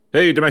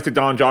Hey, Domestic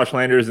Don, Josh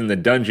Landers in the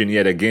dungeon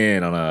yet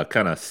again on a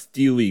kind of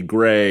steely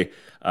gray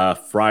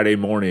Friday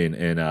morning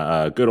in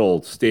a good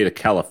old state of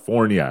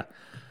California.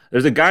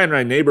 There's a guy in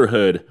my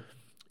neighborhood.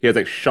 He has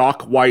like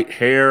shock white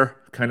hair,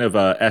 kind of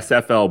a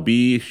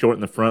SFLB, short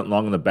in the front,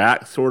 long in the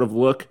back sort of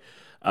look.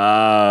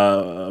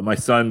 My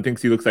son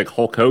thinks he looks like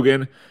Hulk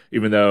Hogan,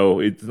 even though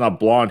it's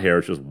not blonde hair,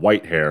 it's just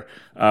white hair.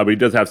 But he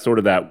does have sort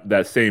of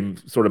that same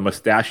sort of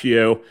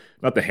mustachio,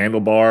 not the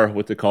handlebar,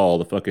 what's it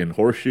called? The fucking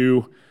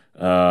horseshoe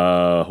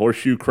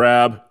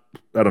crab.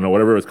 I don't know,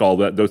 whatever it's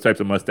called, those types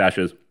of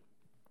mustaches.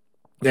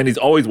 And he's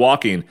always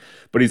walking,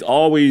 but he's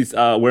always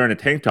wearing a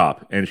tank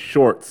top and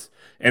shorts,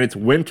 and it's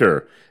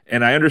winter.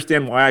 And I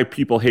understand why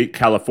people hate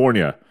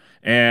California.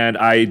 And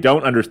I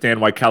don't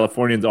understand why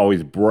Californians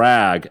always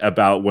brag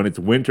about when it's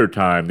winter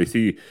time. They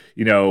see,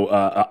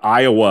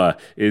 Iowa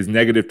is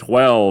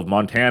 -12,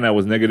 Montana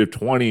was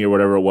 -20 or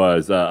whatever it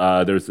was.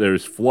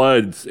 There's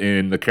floods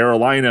in the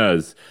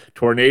Carolinas,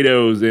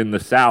 tornadoes in the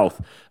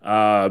South.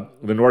 The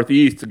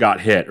Northeast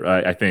got hit,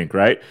 right, I think,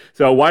 right?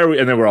 So why are we?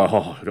 And then we're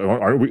all, oh,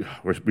 aren't we?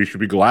 We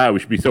should be glad. We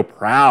should be so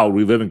proud.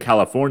 We live in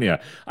California.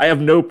 I have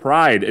no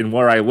pride in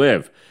where I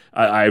live.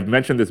 I've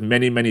mentioned this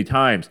many, many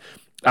times.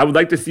 I would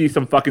like to see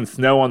some fucking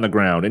snow on the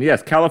ground. And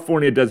yes,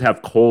 California does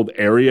have cold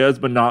areas,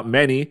 but not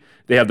many.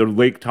 They have the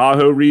Lake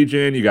Tahoe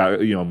region. You got,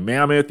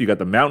 Mammoth. You got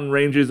the mountain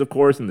ranges, of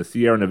course, and the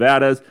Sierra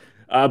Nevadas.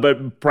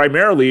 But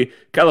primarily,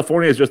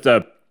 California is just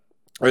a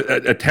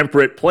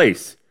temperate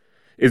place.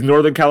 Is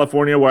Northern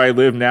California, where I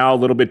live now, a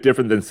little bit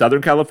different than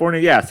Southern California?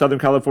 Yeah, Southern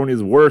California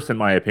is worse, in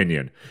my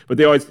opinion. But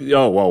they always,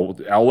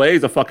 LA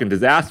is a fucking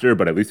disaster,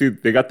 but at least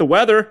they got the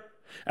weather.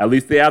 At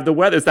least they have the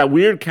weather. It's that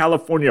weird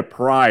California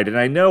pride, and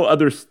I know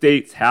other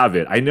states have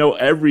it. I know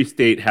every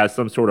state has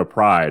some sort of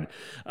pride.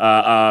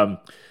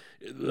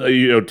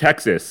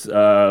 Texas.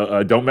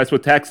 Don't mess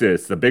with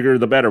Texas. The bigger,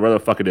 the better. Where the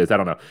fuck it is, I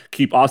don't know.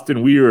 Keep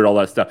Austin weird. All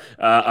that stuff.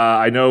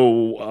 I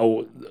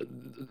know.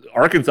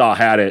 Arkansas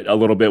had it a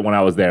little bit when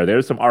I was there.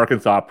 There's some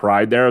Arkansas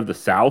pride there of the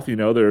South. They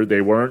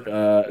weren't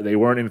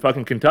in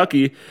fucking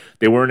Kentucky.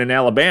 They weren't in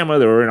Alabama.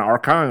 They were in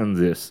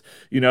Arkansas.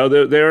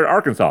 They're in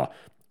Arkansas.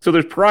 So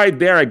there's pride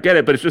there, I get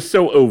it, but it's just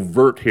so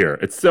overt here.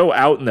 It's so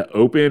out in the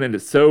open, and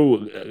it's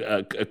so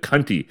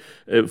cunty,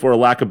 for a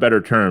lack of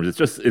better terms.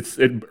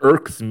 It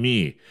irks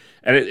me.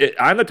 And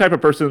I'm the type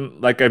of person,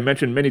 like I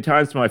mentioned many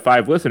times to my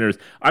 5 listeners,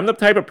 I'm the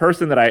type of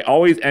person that I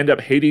always end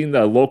up hating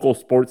the local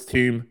sports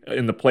team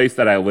in the place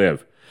that I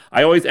live.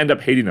 I always end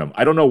up hating them.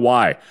 I don't know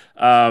why.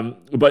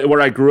 But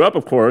where I grew up,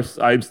 of course,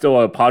 I'm still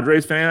a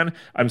Padres fan.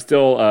 I'm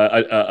still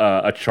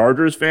a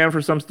Chargers fan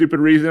for some stupid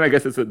reason. I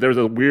guess there's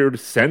a weird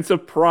sense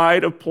of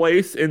pride of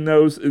place in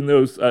those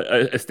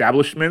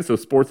establishments,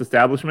 those sports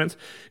establishments.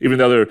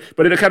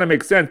 But it kind of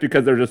makes sense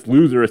because they're just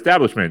loser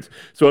establishments.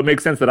 So it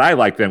makes sense that I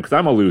like them because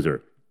I'm a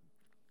loser.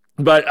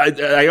 But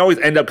I always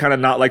end up kind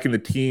of not liking the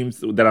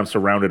teams that I'm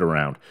surrounded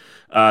around,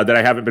 that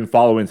I haven't been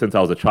following since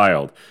I was a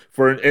child.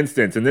 For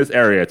instance, in this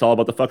area, it's all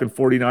about the fucking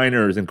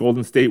 49ers and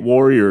Golden State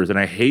Warriors, and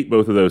I hate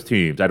both of those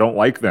teams. I don't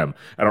like them.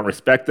 I don't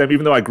respect them,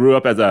 even though I grew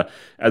up as a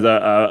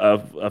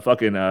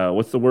fucking,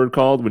 what's the word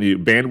called? When you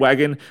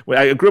bandwagon?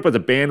 I grew up as a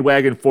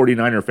bandwagon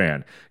 49er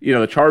fan.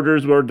 The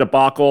Chargers were a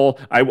debacle.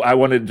 I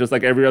wanted, just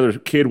like every other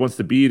kid wants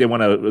to be, they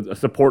want to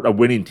support a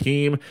winning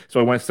team. So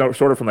I went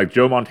sort of from like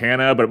Joe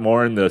Montana, but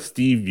more in the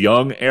Steve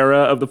Young era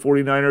of the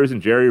 49ers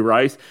and Jerry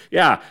Rice.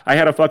 Yeah, I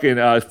had a fucking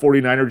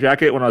 49er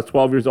jacket when I was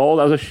 12 years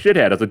old. I was a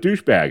shithead. I was a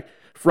douchebag,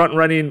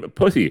 front-running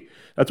pussy.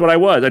 That's what I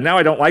was. And now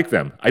I don't like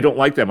them. I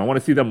want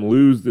to see them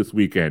lose this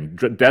weekend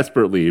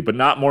desperately, but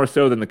not more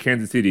so than the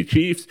Kansas City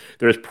Chiefs.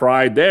 There's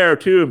pride there,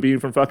 too, in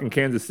being from fucking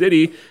Kansas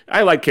City.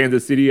 I like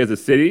Kansas City as a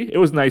city. It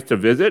was nice to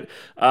visit.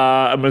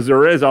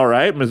 Missouri is all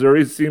right.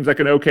 Missouri seems like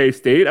an okay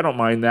state. I don't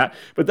mind that.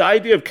 But the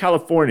idea of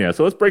California,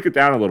 so let's break it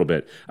down a little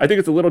bit. I think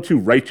it's a little too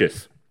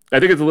righteous. I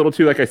think it's a little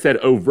too, like I said,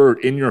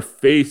 overt,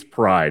 in-your-face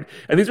pride.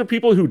 And these are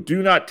people who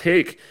do not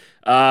take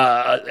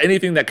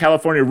anything that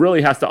California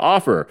really has to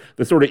offer,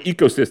 the sort of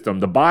ecosystem,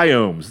 the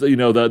biomes,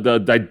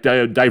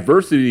 the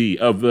diversity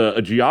of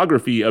the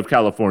geography of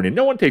California.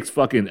 No one takes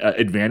fucking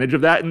advantage of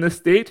that in this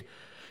state.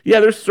 Yeah,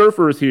 there's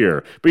surfers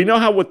here, but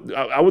I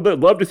would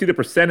love to see the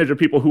percentage of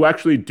people who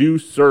actually do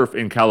surf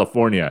in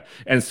California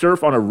and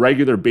surf on a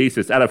regular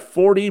basis out of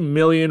 40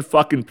 million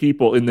fucking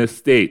people in this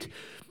state.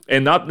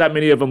 And not that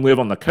many of them live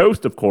on the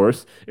coast, of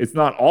course. It's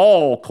not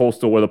all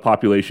coastal where the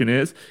population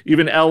is.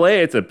 Even LA,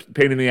 it's a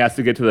pain in the ass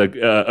to get to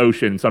the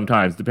ocean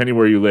sometimes, depending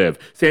where you live.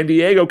 San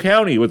Diego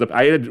County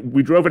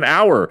we drove an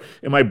hour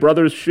in my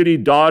brother's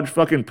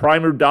shitty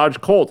primer Dodge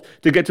Colt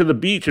to get to the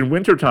beach in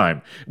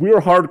wintertime. We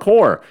were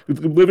hardcore,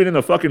 living in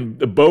the fucking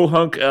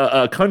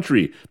bohunk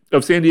country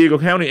of San Diego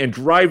County and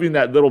driving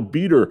that little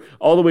beater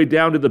all the way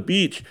down to the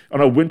beach on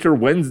a winter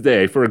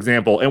Wednesday, for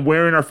example, and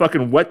wearing our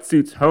fucking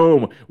wetsuits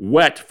home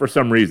wet for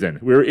some reason.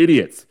 We were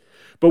idiots.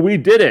 But we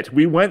did it.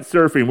 We went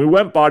surfing. We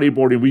went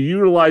bodyboarding. We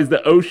utilized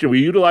the ocean. We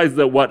utilized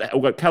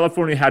what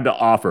California had to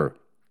offer.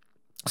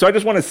 So I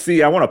just want to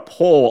see, I want to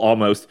pull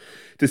almost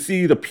to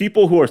see the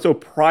people who are so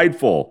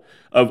prideful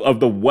of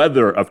the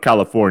weather of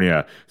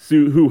California,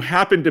 so, who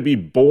happen to be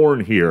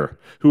born here,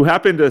 who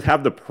happen to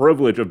have the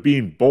privilege of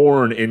being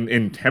born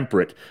in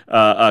temperate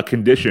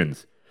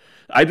conditions.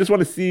 I just want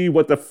to see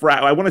what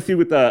I want to see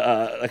what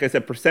the, like I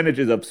said,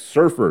 percentages of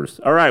surfers.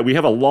 All right, we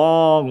have a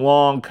long,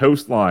 long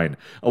coastline.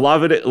 A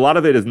lot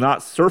of it is not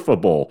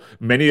surfable.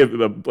 Many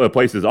of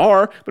places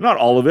are, but not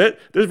all of it.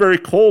 There's very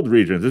cold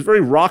regions. There's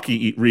very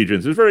rocky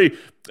regions. There's very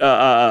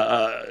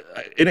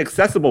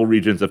inaccessible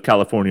regions of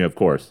California, of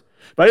course.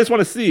 But I just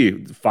want to see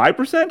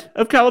 5%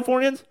 of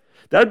Californians.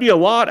 That'd be a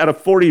lot out of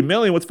 40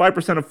 million. What's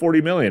 5% of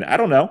 40 million? I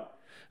don't know.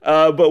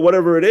 But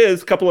whatever it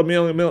is, a couple of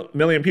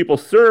million people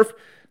surf.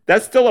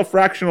 That's still a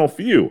fractional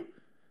few.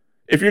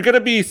 If you're going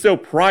to be so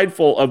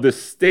prideful of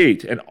this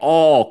state and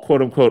all,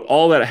 quote unquote,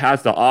 all that it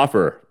has to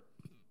offer,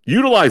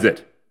 utilize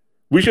it.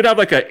 We should have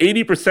like a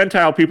 80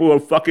 percentile people who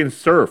fucking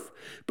surf.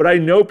 But I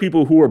know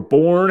people who were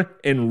born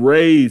and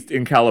raised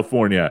in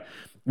California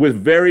with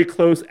very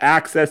close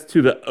access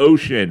to the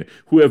ocean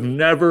who have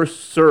never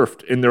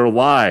surfed in their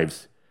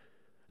lives.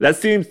 That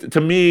seems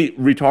to me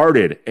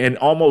retarded and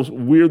almost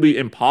weirdly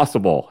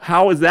impossible.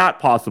 How is that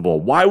possible?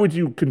 Why would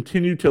you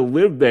continue to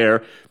live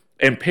there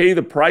and pay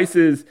the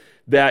prices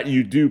that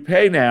you do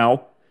pay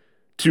now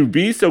to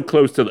be so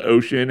close to the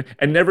ocean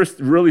and never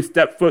really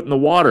step foot in the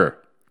water?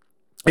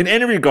 In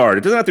any regard,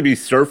 it doesn't have to be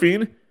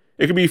surfing.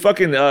 It could be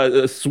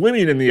fucking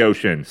swimming in the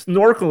ocean,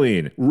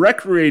 snorkeling,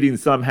 recreating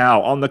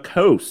somehow on the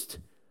coast.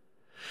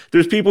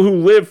 There's people who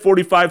live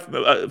 45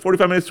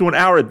 minutes to an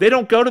hour. They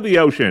don't go to the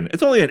ocean.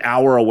 It's only an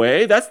hour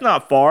away. That's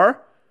not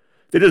far.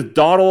 They just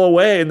dawdle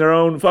away in their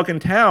own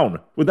fucking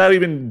town without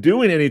even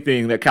doing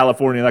anything that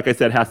California, like I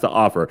said, has to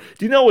offer.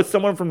 Do you know with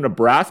someone from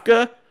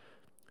Nebraska,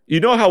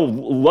 you know how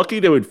lucky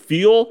they would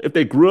feel if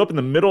they grew up in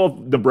the middle of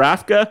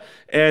Nebraska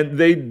and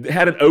they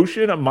had an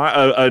ocean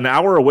an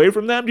hour away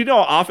from them? Do you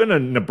know how often a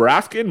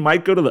Nebraskan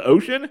might go to the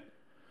ocean?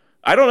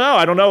 I don't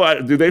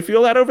know. Do they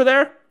feel that over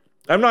there?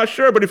 I'm not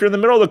sure, but if you're in the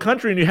middle of the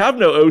country and you have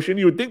no ocean,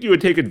 you would think you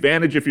would take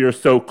advantage if you're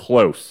so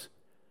close.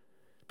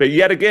 But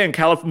yet again,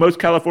 most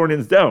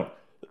Californians don't.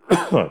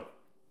 I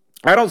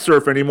don't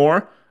surf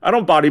anymore. I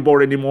don't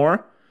bodyboard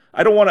anymore.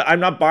 I'm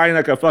not buying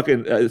like a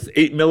fucking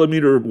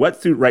 8mm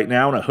wetsuit right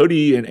now and a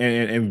hoodie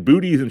and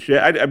booties and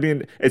shit. I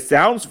mean, it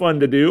sounds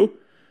fun to do.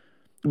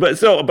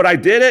 But I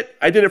did it.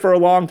 I did it for a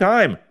long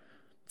time.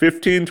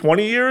 15,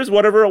 20 years,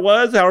 whatever it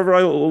was, however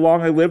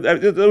long I lived.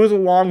 It was a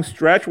long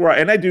stretch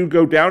and I do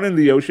go down in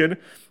the ocean.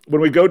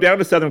 When we go down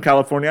to Southern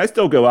California, I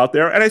still go out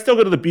there and I still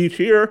go to the beach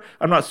here.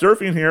 I'm not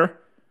surfing here,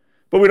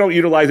 but we don't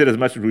utilize it as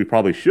much as we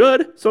probably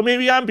should. So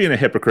maybe I'm being a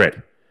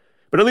hypocrite,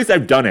 but at least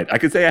I've done it. I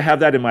could say I have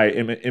that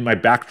in my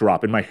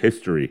backdrop, in my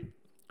history.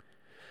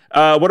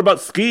 What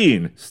about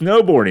skiing,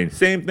 snowboarding?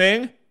 Same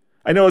thing.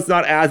 I know it's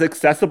not as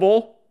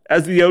accessible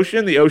as the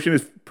ocean. The ocean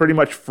is pretty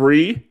much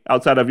free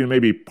outside of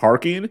maybe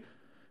parking.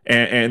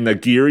 And the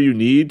gear you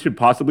need to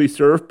possibly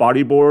surf,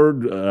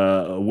 bodyboard,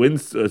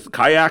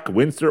 kayak,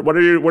 windsurf,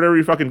 whatever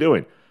you're fucking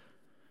doing.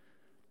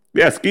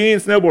 Yeah, skiing,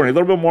 snowboarding, a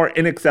little bit more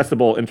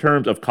inaccessible in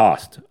terms of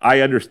cost. I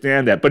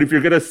understand that. But if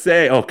you're going to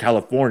say, oh,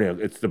 California,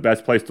 it's the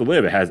best place to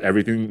live. It has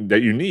everything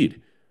that you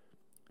need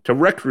to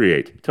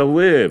recreate, to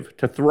live,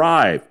 to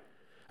thrive.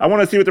 I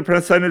want to see what the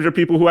percentage of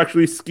people who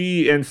actually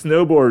ski and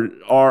snowboard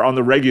are on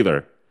the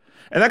regular.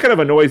 And that kind of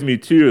annoys me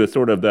too, the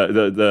sort of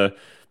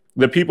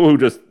the people who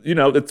just,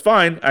 it's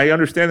fine. I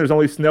understand there's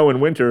only snow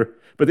in winter,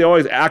 but they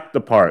always act the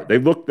part. They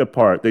look the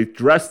part. They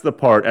dress the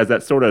part as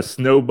that sort of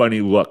snow bunny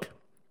look.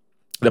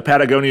 The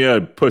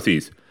Patagonia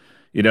pussies,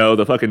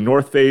 the fucking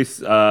North Face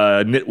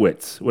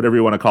nitwits, whatever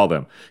you want to call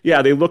them.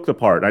 Yeah, they look the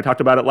part. And I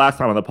talked about it last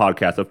time on the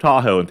podcast of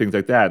Tahoe and things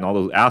like that and all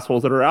those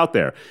assholes that are out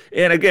there.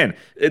 And again,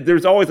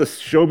 there's always a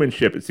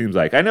showmanship, it seems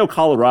like. I know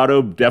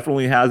Colorado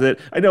definitely has it.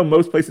 I know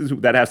most places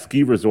that have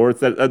ski resorts,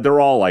 that they're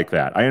all like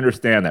that. I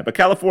understand that. But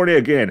California,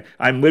 again,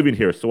 I'm living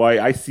here, so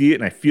I see it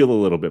and I feel a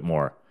little bit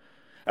more.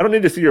 I don't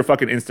need to see your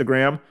fucking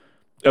Instagram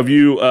of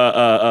you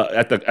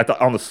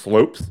on the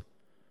slopes.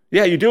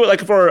 Yeah, you do it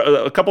like for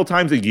a couple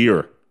times a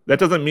year. That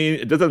doesn't mean,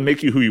 it doesn't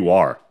make you who you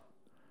are.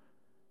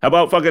 How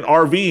about fucking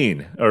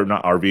RVing? Or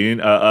not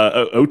RVing,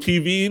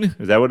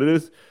 OTVing? Is that what it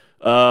is?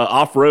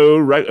 Off-road,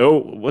 right? Oh,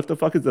 what the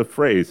fuck is the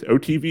phrase?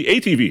 OTV?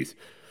 ATVs.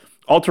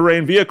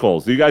 All-terrain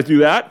vehicles. Do you guys do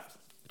that?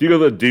 Do you go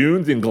to the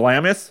dunes in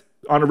Glamis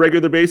on a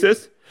regular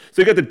basis?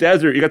 So you got the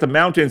desert, you got the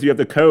mountains, you have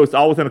the coast,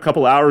 all within a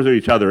couple hours of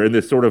each other in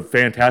this sort of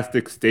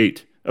fantastic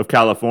state of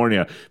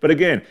California. But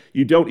again,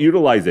 you don't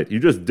utilize it. You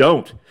just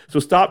don't. So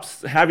stop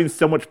having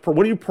so much.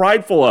 What are you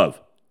prideful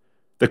of?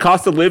 The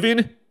cost of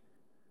living?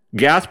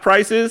 Gas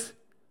prices?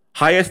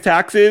 Highest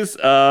taxes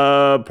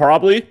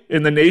probably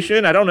in the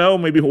nation? I don't know.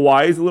 Maybe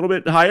Hawaii is a little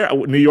bit higher.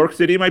 New York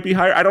City might be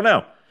higher. I don't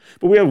know.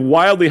 But we have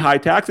wildly high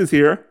taxes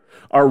here.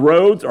 Our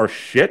roads are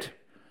shit.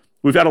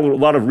 We've had a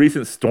lot of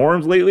recent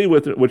storms lately,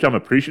 which I'm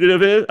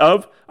appreciative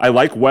of. I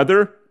like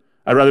weather.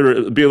 I'd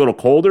rather be a little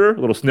colder, a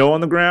little snow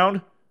on the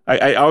ground.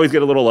 I always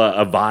get a little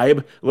a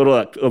vibe, a little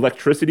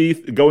electricity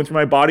going through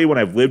my body when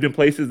I've lived in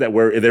places that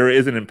where there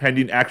is an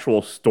impending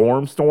actual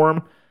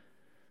storm,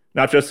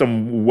 not just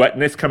some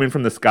wetness coming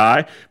from the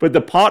sky. But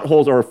the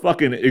potholes are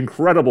fucking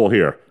incredible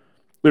here.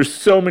 There's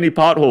so many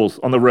potholes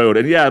on the road.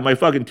 And yeah, my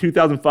fucking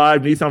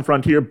 2005 Nissan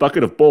Frontier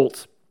bucket of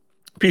bolts,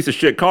 piece of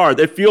shit car,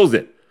 that feels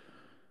it.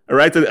 All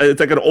right, it's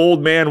like an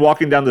old man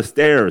walking down the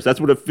stairs. That's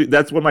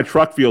what my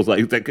truck feels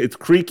like. It's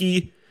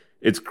creaky,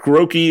 it's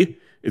croaky,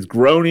 it's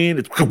groaning.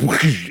 It's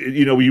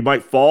you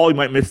might fall, you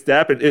might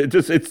misstep, and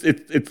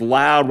it's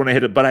loud when I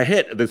hit it. But I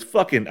hit this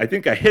fucking. I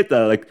think I hit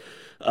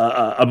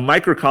a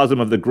microcosm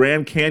of the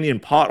Grand Canyon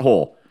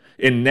pothole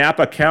in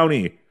Napa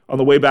County on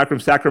the way back from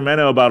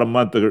Sacramento about a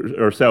month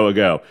or so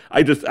ago.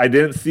 I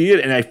didn't see it,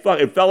 and it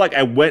felt like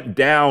I went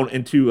down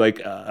into like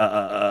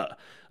a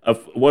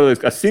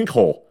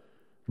sinkhole.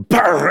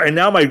 And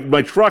now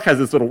my truck has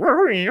this little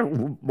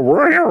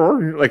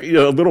like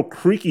a little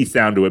creaky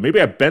sound to it. Maybe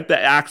I bent the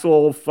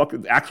axle,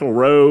 fucking axle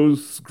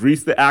rose,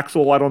 greased the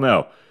axle. I don't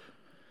know.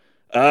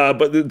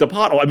 But the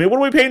pothole. I mean, what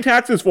are we paying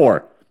taxes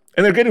for?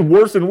 And they're getting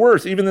worse and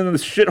worse, even in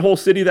this shithole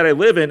city that I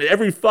live in.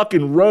 Every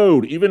fucking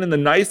road, even in the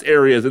nice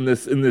areas in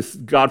this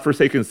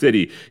godforsaken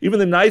city, even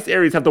the nice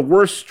areas have the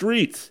worst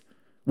streets.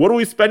 What are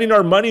we spending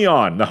our money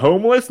on? The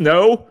homeless?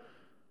 No.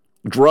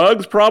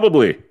 Drugs?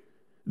 Probably.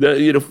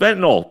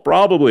 Fentanyl?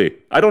 Probably.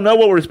 I don't know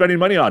what we're spending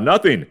money on.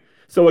 Nothing.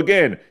 So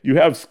again, you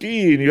have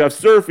skiing, you have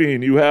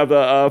surfing, you have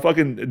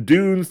fucking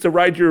dunes to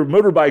ride your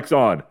motorbikes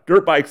on,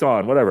 dirt bikes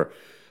on, whatever.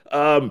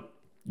 The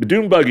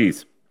dune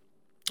buggies.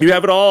 You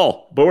have it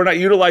all, but we're not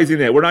utilizing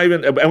it. We're not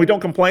even, and we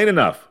don't complain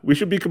enough. We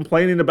should be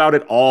complaining about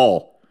it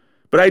all.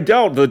 But I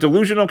don't. The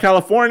delusional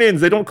Californians,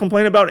 they don't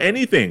complain about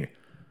anything.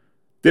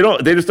 They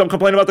just don't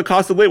complain about the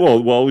cost of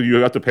living. Well, you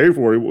have to pay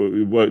for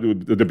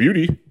the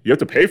beauty. You have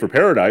to pay for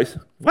paradise.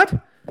 What?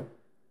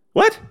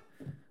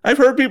 I've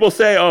heard people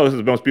say, oh, this is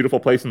the most beautiful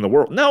place in the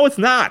world. No, it's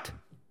not.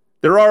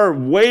 There are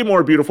way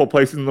more beautiful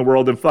places in the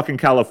world than fucking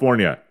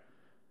California.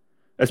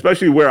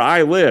 Especially where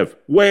I live.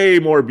 Way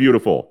more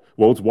beautiful.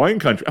 Well, it's wine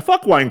country.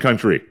 Fuck wine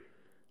country.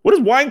 What is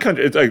wine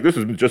country? It's like, this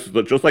is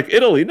just like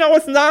Italy. No,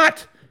 it's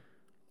not.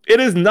 It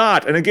is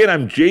not. And again,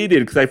 I'm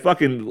jaded because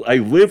I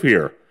live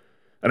here.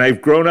 And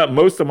I've grown up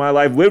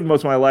lived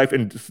most of my life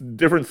in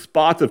different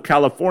spots of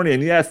California.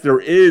 And yes, there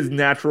is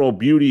natural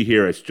beauty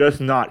here. It's just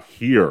not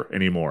here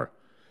anymore.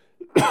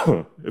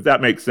 If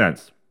that makes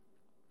sense.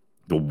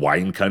 The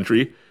wine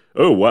country.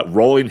 Oh, what?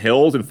 Rolling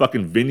hills and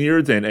fucking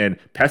vineyards and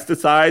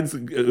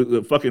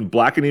pesticides fucking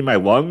blackening my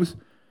lungs?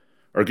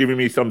 Or giving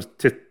me some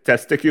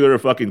testicular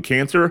fucking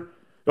cancer?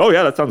 Oh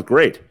yeah, that sounds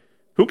great.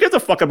 Who gives a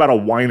fuck about a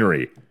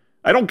winery?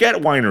 I don't get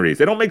wineries.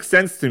 They don't make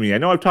sense to me. I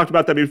know I've talked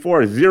about that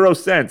before. 0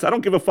 cents. I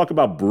don't give a fuck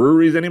about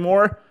breweries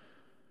anymore.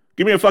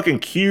 Give me a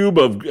fucking cube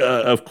of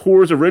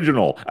Coors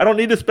Original. I don't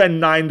need to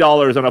spend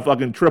 $9 on a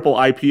fucking triple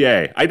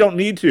IPA. I don't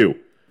need to.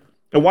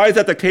 And why is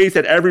that the case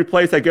at every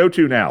place I go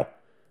to now?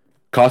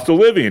 Cost of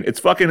living.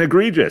 It's fucking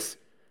egregious.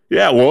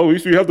 Yeah, well, at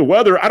least we have the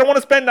weather. I don't want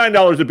to spend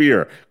 $9 a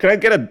beer. Can I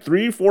get a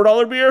 $3,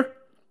 $4 beer?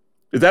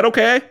 Is that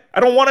okay? I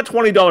don't want a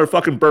 $20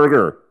 fucking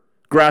burger.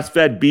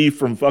 Grass-fed beef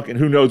from fucking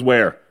who knows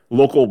where.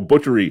 Local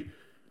butchery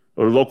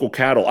or local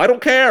cattle. I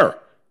don't care.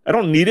 I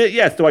don't need it.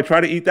 Yes. Do I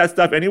try to eat that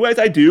stuff anyways?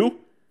 I do.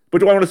 But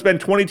do I want to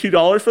spend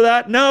 $22 for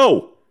that?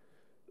 No.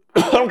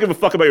 I don't give a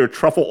fuck about your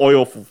truffle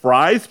oil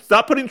fries.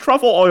 Stop putting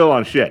truffle oil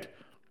on shit.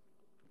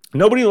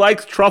 Nobody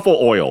likes truffle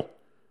oil.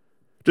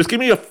 Just give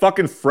me a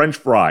fucking French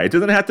fry. It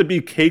doesn't have to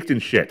be caked in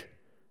shit.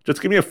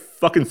 Just give me a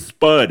fucking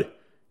spud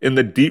in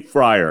the deep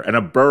fryer and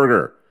a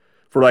burger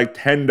for like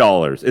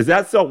 $10. Is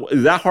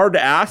that hard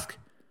to ask?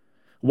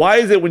 Why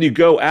is it when you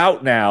go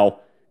out now,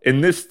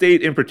 in this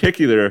state in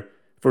particular,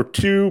 for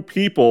 2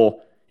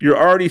 people, you're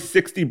already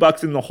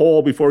 $60 in the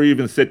hole before you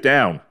even sit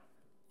down?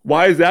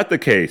 Why is that the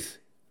case?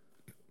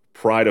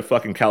 Pride of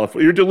fucking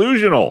California. You're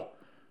delusional.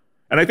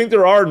 And I think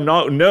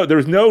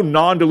there's no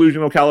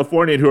non-delusional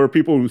Californian who are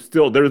people who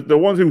they're the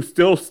ones who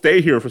still stay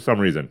here for some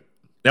reason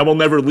and will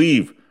never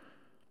leave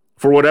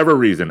for whatever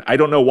reason. I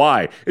don't know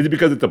why. Is it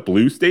because it's a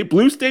blue state?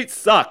 Blue states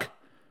suck.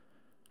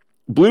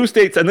 Blue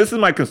states, and this is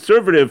my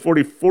conservative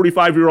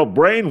 45-year-old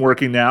brain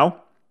working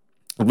now,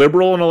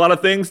 liberal in a lot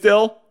of things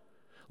still,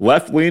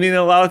 left-leaning in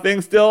a lot of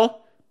things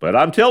still, but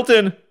I'm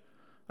tilting.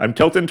 I'm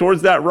tilting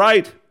towards that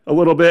right a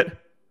little bit.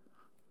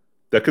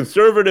 The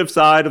conservative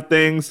side of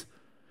things.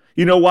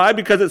 You know why?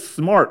 Because it's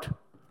smart.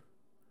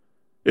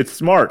 It's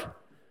smart.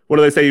 What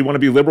do they say? You want to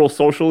be liberal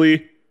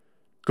socially,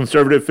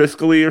 conservative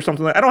fiscally or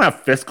something like that? I don't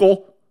have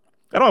fiscal.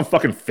 I don't have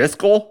fucking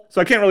fiscal,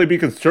 so I can't really be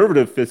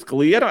conservative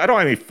fiscally. I don't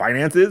have any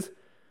finances.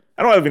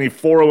 I don't have any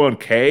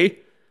 401k.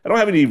 I don't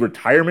have any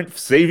retirement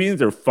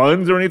savings or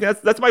funds or anything.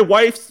 That's my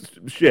wife's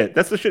shit.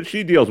 That's the shit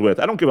she deals with.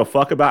 I don't give a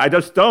fuck about. I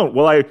just don't.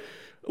 Will I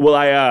will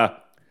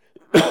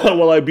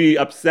I be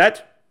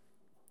upset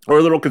or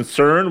a little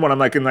concerned when I'm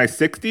like in my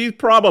 60s?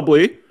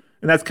 Probably.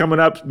 And that's coming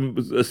up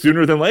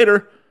sooner than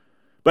later.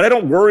 But I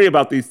don't worry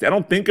about these. I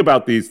don't think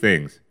about these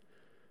things.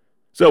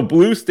 So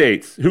blue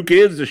states, who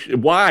gives a shit?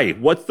 Why?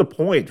 What's the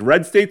point?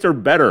 Red states are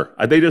better.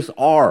 They just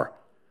are.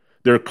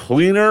 They're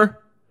cleaner.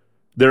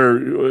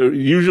 They're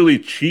usually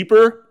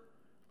cheaper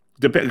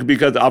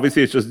because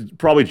obviously it's just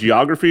probably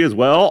geography as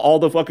well. All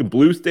the fucking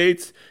blue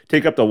states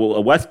take up the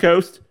West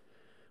Coast.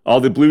 All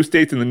the blue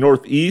states in the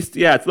Northeast.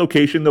 Yeah, it's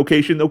location,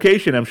 location,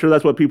 location. I'm sure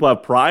that's what people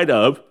have pride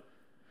of.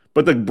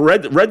 But the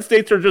red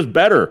states are just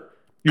better.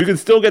 You can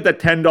still get that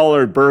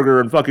 $10 burger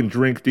and fucking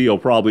drink deal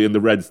probably in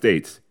the red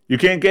states. You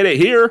can't get it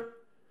here.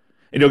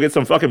 And you'll get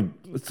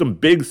some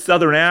big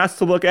southern ass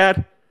to look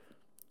at.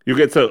 You'll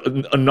get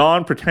a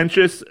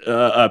non-pretentious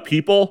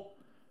people,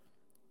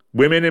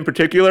 women in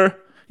particular.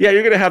 Yeah,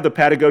 you're going to have the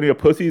Patagonia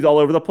pussies all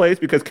over the place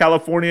because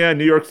California and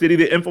New York City,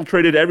 they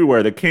infiltrated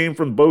everywhere. They came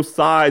from both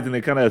sides and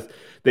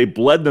they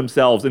bled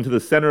themselves into the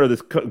center of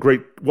this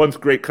once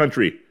great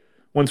country,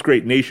 once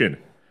great nation.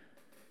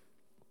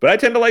 But I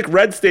tend to like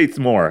red states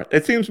more.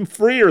 It seems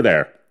freer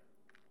there.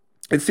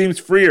 It seems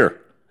freer.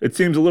 It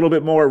seems a little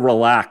bit more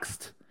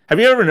relaxed. Have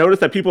you ever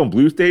noticed that people in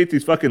blue states,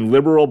 these fucking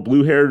liberal,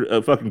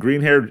 blue-haired, fucking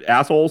green-haired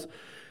assholes,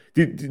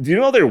 do you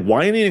know they're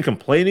whining and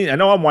complaining? I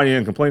know I'm whining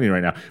and complaining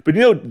right now, but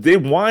you know, they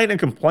whine and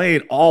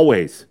complain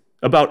always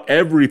about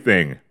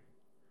everything.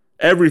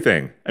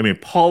 Everything. I mean,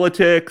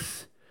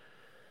 politics,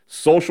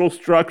 social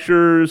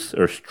structures,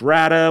 or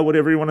strata,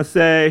 whatever you want to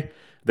say.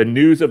 The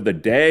news of the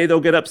day, they'll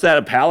get upset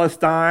at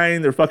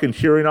Palestine. They're fucking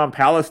cheering on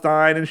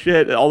Palestine and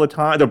shit all the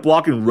time. They're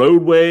blocking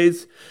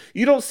roadways.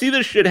 You don't see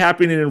this shit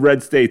happening in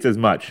red states as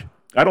much.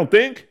 I don't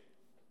think.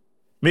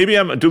 Maybe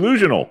I'm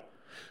delusional.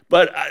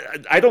 But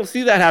I don't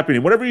see that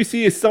happening. Whatever you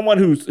see is someone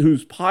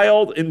who's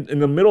piled in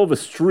the middle of a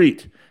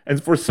street.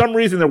 And for some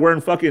reason, they're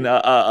wearing fucking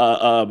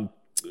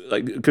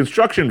like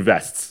construction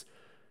vests.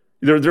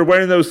 They're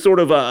wearing those sort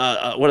of,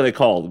 what are they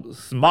called?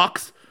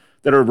 Smocks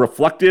that are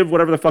reflective,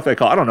 whatever the fuck they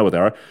call it. I don't know what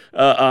they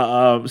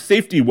are.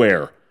 Safety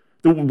wear.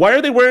 Why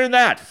are they wearing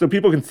that? So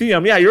people can see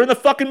them. Yeah, you're in the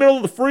fucking middle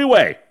of the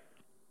freeway.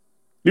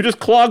 You just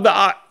clogged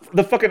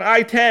the fucking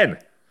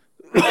I-10.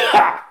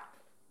 Why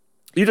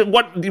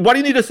do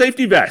you need a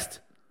safety vest?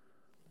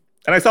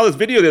 And I saw this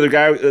video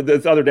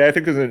this other day, I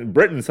think it was in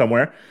Britain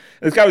somewhere.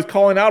 And this guy was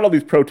calling out all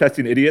these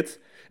protesting idiots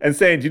and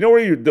saying, do you know where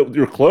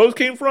your clothes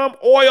came from?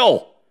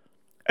 Oil.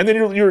 And then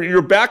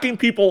you're backing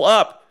people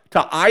up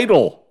to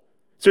idle.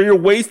 So you're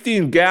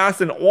wasting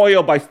gas and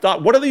oil by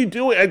stop. What are they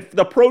doing? And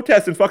the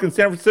protests in fucking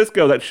San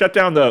Francisco that shut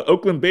down the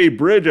Oakland Bay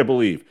Bridge, I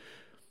believe,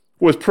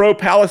 was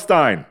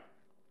pro-Palestine.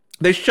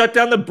 They shut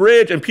down the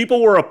bridge and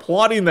people were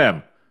applauding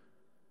them.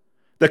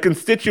 The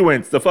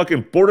constituents, the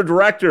fucking board of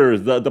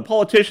directors, the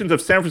politicians of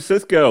San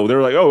Francisco,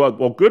 they're like, oh,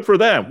 well, good for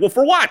them. Well,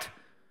 for what?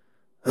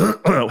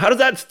 How does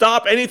that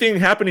stop anything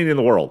happening in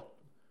the world?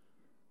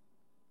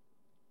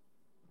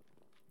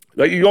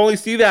 Like, you only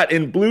see that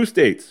in blue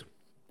states.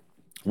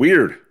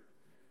 Weird.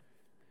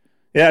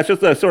 Yeah, it's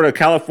just a sort of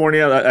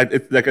California,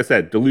 it's, like I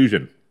said,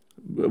 delusion.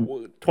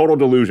 Total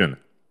delusion.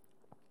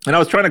 And I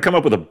was trying to come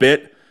up with a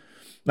bit.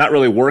 Not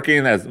really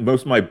working, as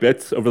most of my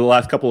bits over the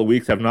last couple of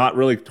weeks have not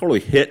really totally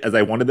hit as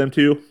I wanted them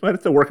to, but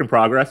it's a work in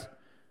progress.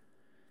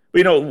 But,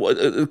 you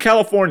know,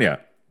 California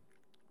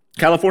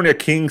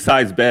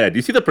king-size bed. Do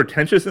you see the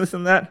pretentiousness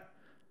in that?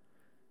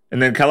 And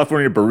then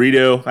California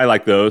burrito, I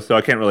like those, so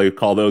I can't really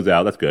call those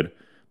out. That's good.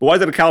 But why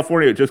is it a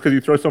California? Just because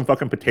you throw some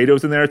fucking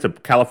potatoes in there, it's a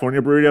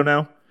California burrito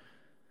now?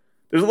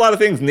 There's a lot of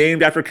things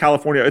named after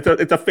California.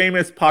 It's a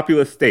famous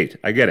populous state.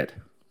 I get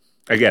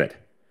it.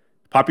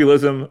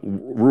 Populism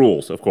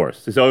rules, of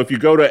course. So if you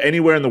go to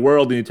anywhere in the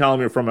world and you tell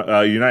them you're from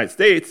the United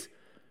States,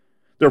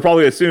 they'll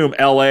probably assume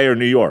L.A. or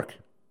New York,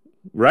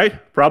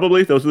 right?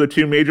 Probably. Those are the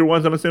two major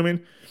ones, I'm assuming.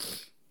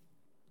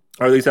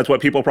 Or at least that's what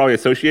people probably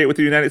associate with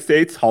the United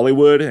States,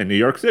 Hollywood and New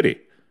York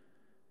City.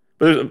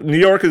 But New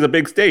York is a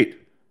big state.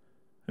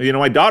 You know,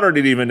 my daughter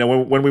didn't even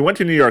know when we went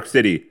to New York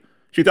City,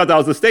 she thought that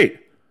was the state.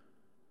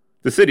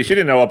 The city. She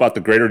didn't know about the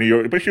greater New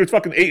York, but she was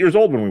fucking 8 years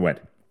old when we went.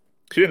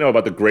 She didn't know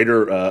about the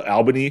greater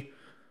Albany,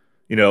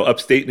 you know,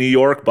 upstate New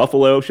York,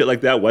 Buffalo, shit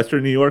like that,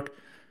 Western New York.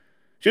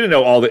 She didn't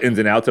know all the ins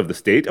and outs of the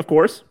state, of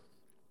course.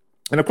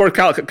 And of course,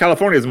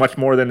 California is much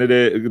more than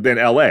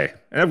LA.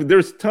 And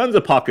there's tons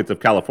of pockets of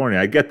California.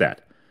 I get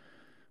that.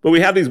 But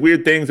we have these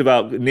weird things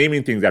about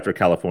naming things after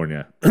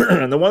California.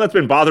 And the one that's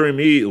been bothering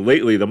me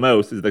lately the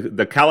most is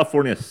the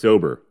California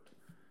sober.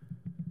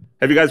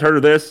 Have you guys heard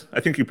of this? I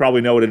think you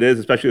probably know what it is,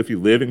 especially if you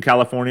live in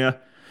California.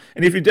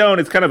 And if you don't,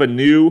 it's kind of a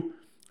new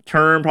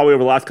term probably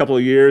over the last couple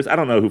of years. I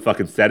don't know who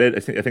fucking said it.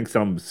 I think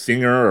some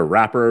singer or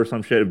rapper or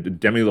some shit,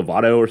 Demi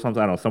Lovato or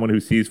something. I don't know, someone who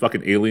sees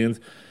fucking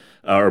aliens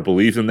or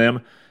believes in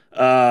them.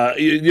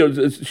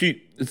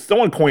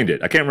 Someone coined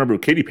it. I can't remember.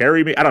 Katy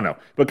Perry, I don't know.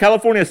 But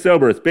California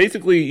sober, it's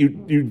basically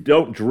you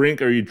don't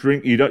drink, or you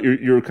drink,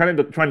 you're kind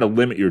of trying to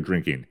limit your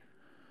drinking.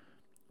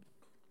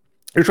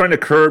 You're trying to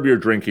curb your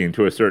drinking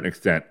to a certain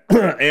extent.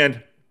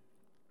 And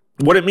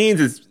what it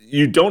means is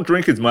you don't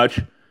drink as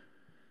much,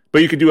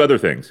 but you can do other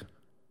things.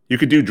 You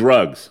could do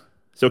drugs.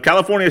 So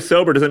California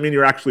sober doesn't mean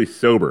you're actually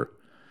sober.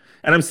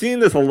 And I'm seeing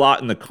this a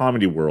lot in the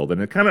comedy world,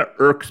 and it kind of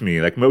irks me,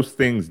 like most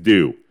things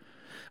do.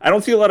 I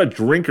don't see a lot of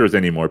drinkers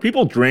anymore.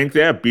 People drink,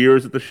 they have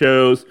beers at the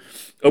shows.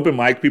 Open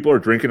mic, people are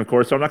drinking, of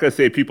course. So I'm not going to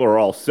say people are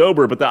all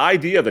sober, but the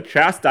idea, the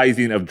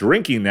chastising of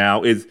drinking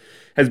now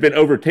has been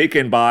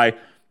overtaken by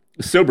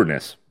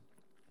soberness,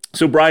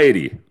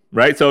 sobriety,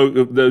 right? So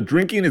the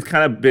drinking has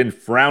kind of been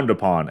frowned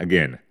upon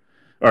again.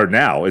 Or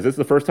now, is this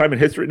the first time in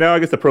history? No, I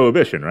guess the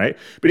prohibition, right?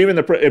 But even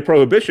the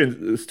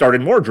prohibition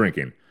started more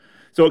drinking.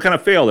 So it kind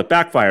of failed. It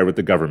backfired with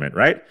the government,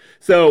 right?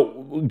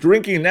 So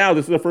drinking now,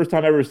 this is the first time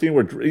I've ever seen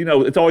where,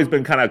 it's always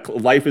been kind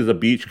of life is a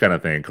beach kind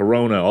of thing.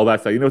 Corona, all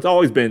that stuff. It's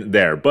always been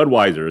there.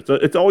 Budweiser.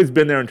 It's always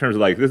been there in terms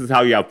of like, this is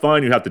how you have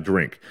fun. You have to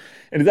drink.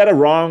 And is that a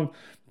wrong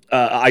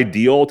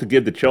ideal to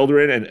give the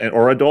children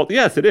or adult?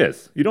 Yes, it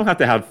is. You don't have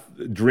to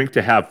drink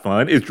to have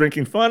fun. Is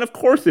drinking fun? Of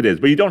course it is.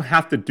 But you don't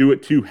have to do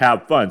it to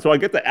have fun. So I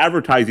get the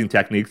advertising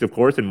techniques, of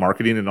course, and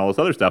marketing and all this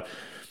other stuff.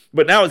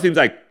 But now it seems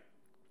like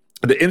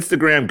the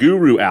Instagram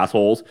guru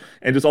assholes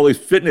and just all these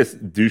fitness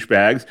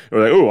douchebags are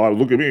like, oh,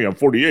 look at me, I'm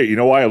 48. You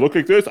know why I look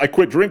like this? I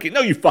quit drinking.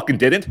 No, you fucking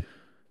didn't.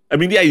 I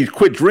mean, yeah, you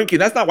quit drinking.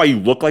 That's not why you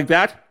look like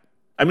that.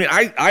 I mean,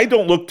 I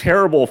don't look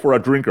terrible for a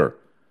drinker,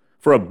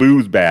 for a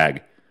booze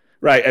bag,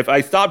 right? If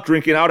I stopped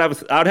drinking, I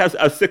would have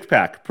a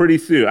six-pack pretty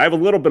soon. I have a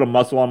little bit of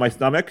muscle on my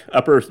stomach,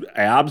 upper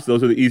abs.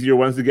 Those are the easier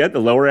ones to get. The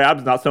lower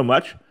abs, not so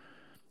much.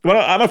 But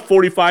I'm a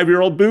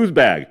 45-year-old booze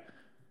bag.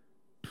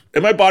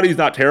 And my body's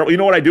not terrible. You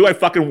know what I do? I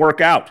fucking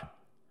work out.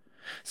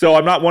 So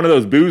I'm not one of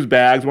those booze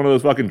bags, one of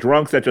those fucking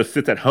drunks that just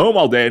sits at home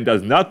all day and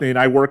does nothing.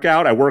 I work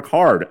out. I work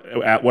hard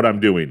at what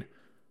I'm doing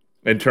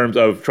in terms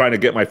of trying to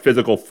get my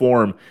physical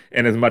form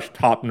in as much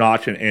top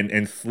notch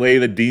and slay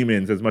the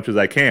demons as much as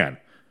I can.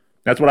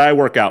 That's what I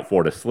work out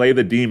for, to slay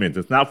the demons.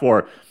 It's not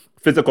for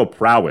physical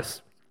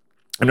prowess.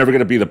 I'm never going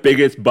to be the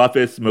biggest,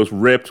 buffest, most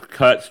ripped,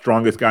 cut,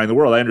 strongest guy in the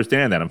world. I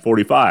understand that. I'm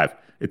 45.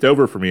 It's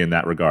over for me in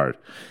that regard.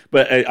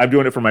 But I'm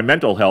doing it for my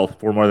mental health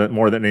for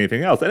more than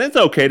anything else. And it's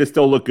okay to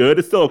still look good.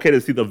 It's still okay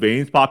to see the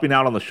veins popping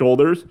out on the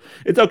shoulders.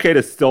 It's okay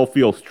to still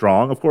feel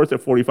strong, of course,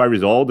 at 45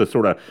 years old, to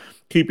sort of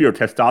keep your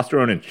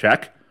testosterone in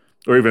check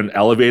or even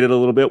elevate it a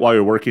little bit while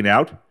you're working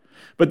out.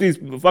 But these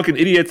fucking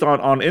idiots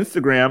on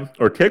Instagram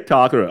or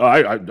TikTok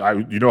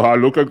are, you know how I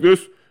look like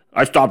this?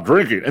 I stopped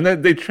drinking. And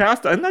then they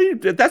chastise. No,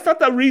 that's not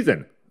the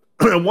reason.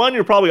 One,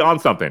 you're probably on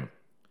something.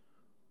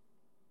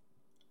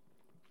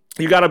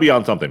 You got to be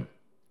on something.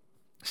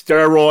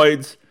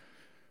 Steroids,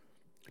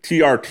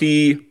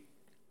 TRT,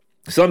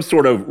 some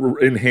sort of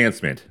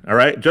enhancement, all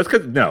right?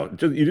 You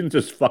didn't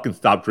just fucking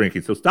stop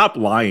drinking, so stop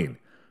lying.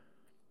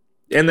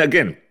 And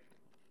again,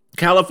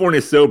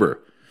 California sober.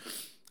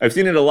 I've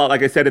seen it a lot,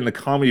 like I said, in the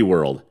comedy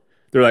world.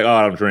 They're like, oh,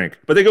 I don't drink.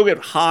 But they go get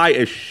high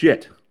as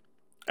shit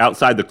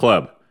outside the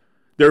club.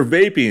 They're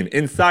vaping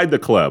inside the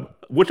club,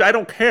 which I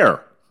don't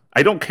care.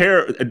 I don't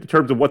care in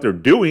terms of what they're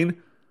doing.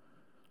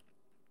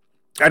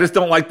 I just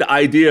don't like the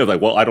idea of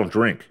like, well, I don't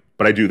drink,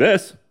 but I do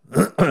this.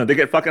 They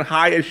get fucking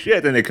high as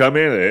shit and they come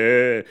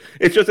in.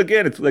 It's just,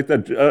 again, it's like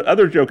the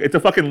other joke. It's a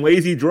fucking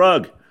lazy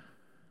drug.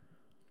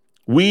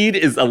 Weed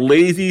is a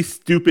lazy,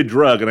 stupid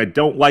drug, and I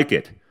don't like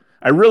it.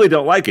 I really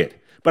don't like it,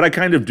 but I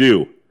kind of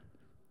do.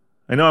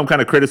 I know I'm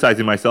kind of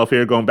criticizing myself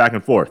here, going back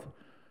and forth.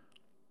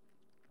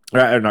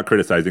 I'm not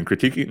criticizing,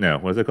 critiquing. No,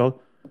 what is it called?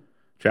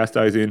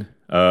 Chastising.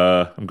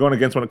 I'm going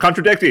against one.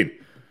 Contradicting.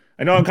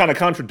 I know I'm kind of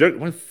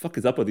contradicting. What the fuck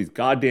is up with these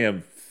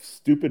goddamn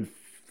stupid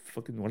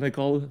fucking, what do they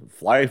call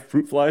it?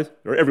 Fruit flies?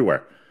 They're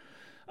everywhere.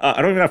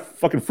 I don't even have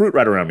fucking fruit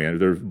right around me.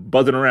 They're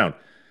buzzing around.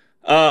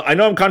 I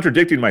know I'm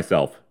contradicting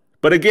myself.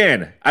 But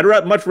again, I'd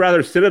much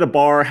rather sit at a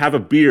bar, have a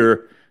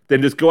beer,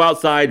 than just go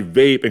outside,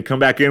 vape, and come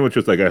back in with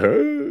just like a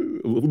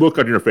look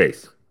on your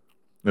face.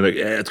 They're like,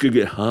 yeah, it's going to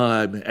get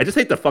hot, man. I just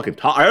hate the fucking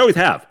talk. I always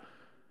have.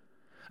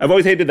 I've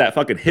always hated that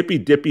fucking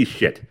hippy-dippy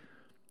shit.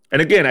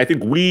 And again, I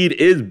think weed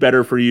is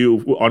better for you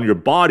on your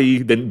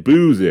body than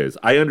booze is.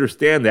 I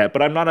understand that,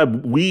 but I'm not a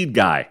weed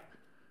guy.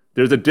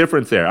 There's a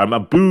difference there. I'm a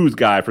booze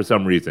guy for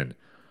some reason.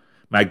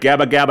 My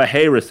GABA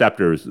hey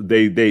receptors,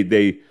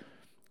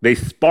 they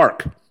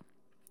spark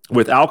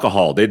with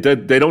alcohol. They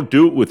don't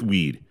do it with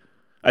weed.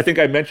 I think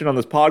I mentioned on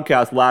this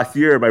podcast last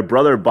year, my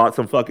brother bought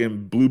some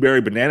fucking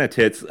blueberry banana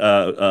tits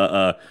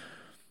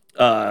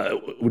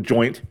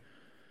joint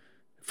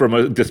from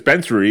a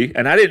dispensary,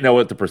 and I didn't know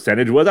what the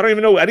percentage was. I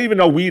didn't even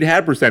know weed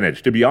had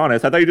percentage, to be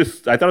honest. I thought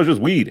it was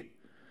just weed.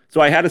 So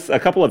I had a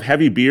couple of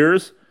heavy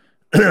beers,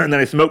 and then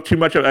I smoked too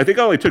much of it. I think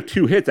I only took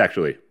 2 hits,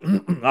 actually,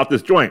 off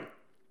this joint.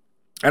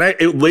 And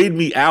it laid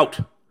me out.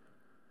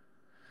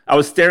 I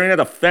was staring at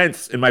a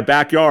fence in my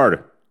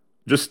backyard,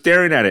 just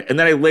staring at it. And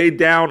then I laid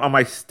down on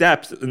my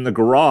steps in the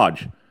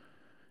garage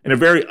in a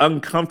very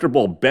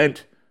uncomfortable,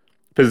 bent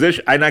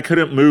position, and I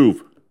couldn't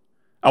move.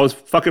 I was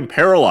fucking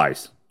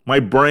paralyzed. My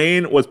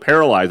brain was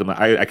paralyzed. I'm like,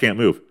 I can't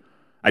move.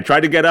 I tried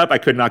to get up. I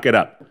could not get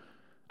up.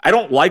 I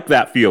don't like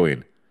that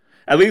feeling.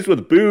 At least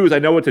with booze, I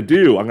know what to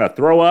do. I'm going to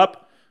throw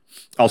up.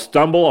 I'll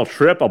stumble. I'll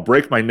trip. I'll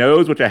break my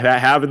nose, which I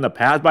have in the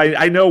past. But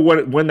I know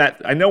when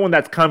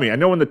that's coming. I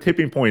know when the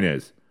tipping point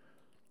is.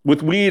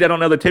 With weed, I don't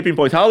know the tipping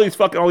points. How are all these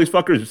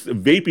fuckers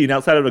vaping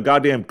outside of a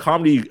goddamn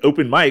comedy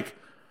open mic?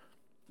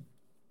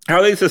 How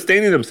are they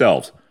sustaining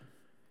themselves?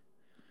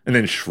 And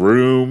then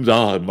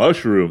shrooms,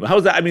 mushroom.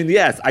 How's that? I mean,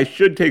 yes, I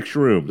should take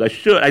shrooms. I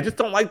should. I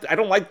don't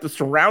like the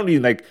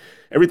surrounding, like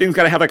everything's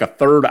got to have like a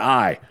third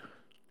eye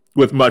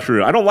with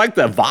mushroom. I don't like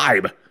that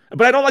vibe.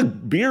 But I don't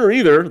like beer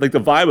either. Like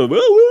the vibe of,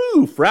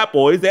 ooh, frat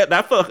boys.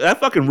 That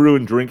fucking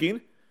ruined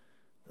drinking.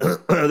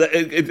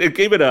 It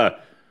gave it a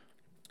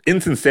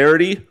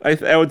insincerity,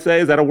 I would say.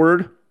 Is that a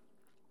word?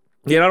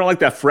 Yeah, I don't like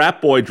that frat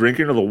boy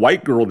drinking or the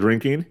white girl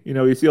drinking. You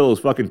know, you see all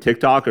those fucking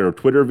TikTok or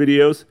Twitter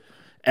videos,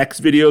 X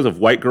videos of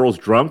white girls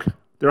drunk.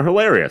 They're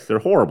hilarious. They're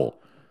horrible.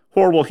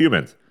 Horrible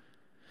humans.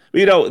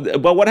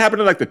 But, but what happened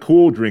to like the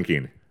cool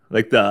drinking?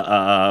 Like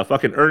the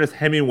fucking Ernest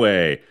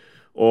Hemingway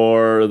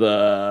or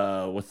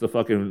what's the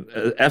fucking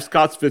F.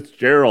 Scott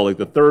Fitzgerald, like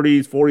the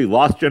 30s, 40s,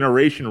 lost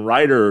generation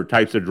writer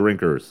types of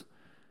drinkers.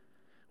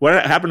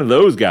 What happened to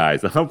those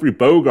guys? The Humphrey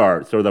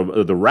Bogarts or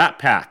the Rat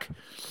Pack?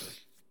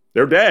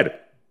 They're dead.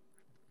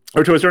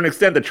 Or to a certain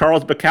extent, the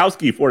Charles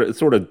Bukowski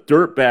sort of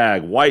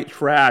dirtbag, white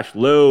trash,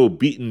 low,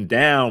 beaten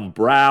down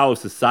lowbrow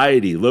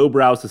society.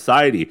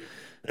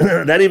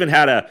 That even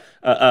had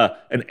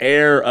an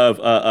air of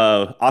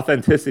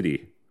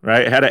authenticity,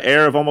 right? It had an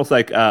air of almost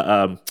like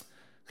God,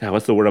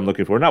 what's the word I'm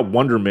looking for? Not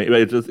wonderment.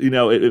 It's just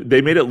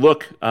they made it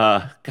look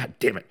God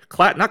damn it,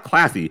 not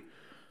classy.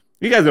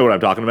 You guys know what I'm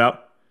talking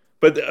about.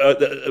 But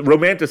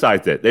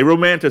romanticized it. They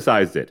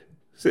romanticized it.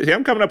 See,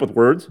 I'm coming up with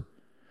words.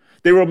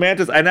 They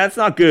romanticize, and that's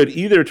not good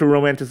either to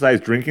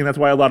romanticize drinking. That's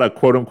why a lot of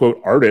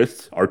quote-unquote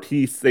artists,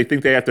 they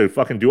think they have to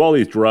fucking do all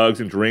these drugs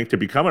and drink to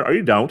become it, or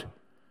you don't.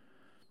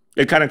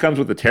 It kind of comes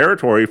with the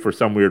territory in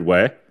some weird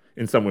way.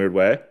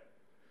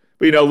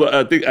 But,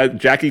 I think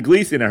Jackie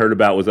Gleason I heard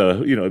about was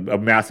a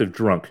massive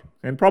drunk,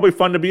 and probably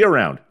fun to be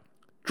around.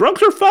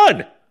 Drunks are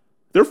fun.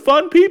 They're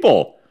fun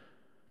people.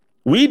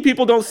 Weed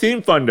people don't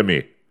seem fun to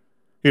me.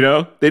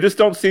 They just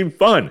don't seem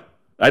fun.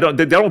 They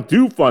don't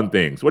do fun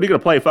things. What are you going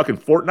to play, fucking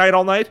Fortnite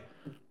all night?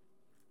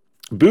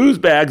 Booze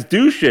bags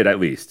do shit, at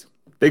least.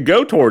 They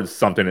go towards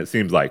something, it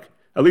seems like.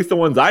 At least the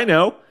ones I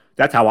know.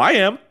 That's how I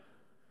am.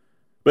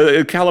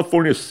 But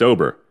California's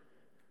sober.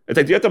 It's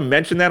like, do you have to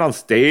mention that on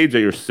stage that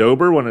you're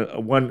sober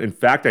when in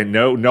fact, I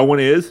know no one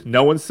is?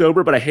 No one's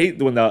sober, but I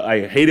hate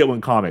it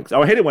when comics.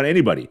 I hate it when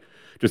anybody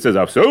just says,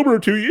 I'm sober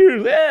 2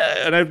 years.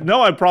 And I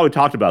know I've probably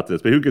talked about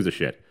this, but who gives a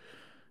shit?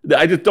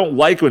 I just don't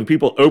like when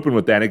people open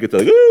with that and it gets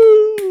like,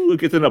 ooh, it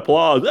gets an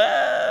applause.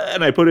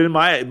 And I put it in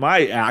my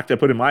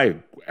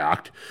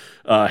act.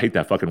 I hate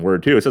that fucking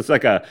word too. It's just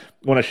like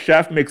when a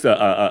chef makes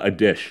a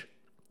dish.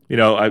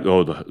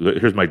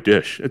 Here's my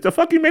dish. It's a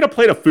fucking made a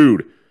plate of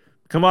food.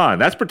 Come on,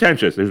 that's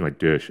pretentious. Here's my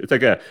dish. It's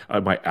like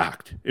my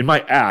act. In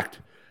my act,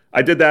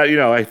 I did that.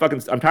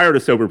 I'm tired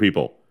of sober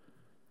people.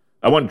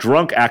 I want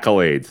drunk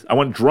accolades. I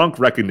want drunk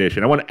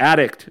recognition. I want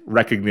addict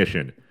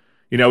recognition.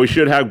 We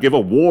should give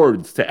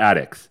awards to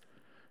addicts.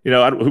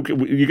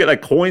 You get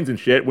like coins and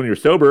shit when you're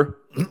sober,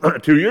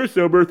 2 years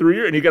sober, 3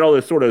 years, and you get all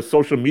this sort of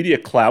social media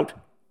clout.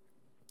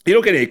 You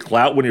don't get any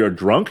clout when you're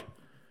drunk.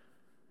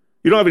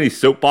 You don't have any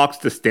soapbox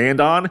to stand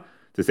on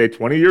to say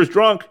 20 years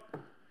drunk.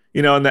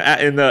 In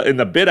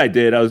the bit I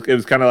did, it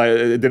was kind of like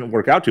it didn't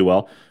work out too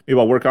well. Maybe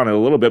I'll work on it a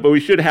little bit, but we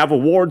should have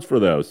awards for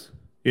those.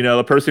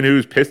 The person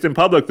who's pissed in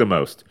public the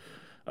most.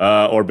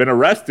 Or been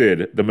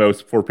arrested the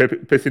most for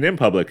pissing in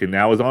public, and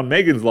now is on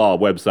Megan's Law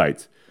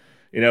websites.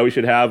 We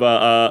should have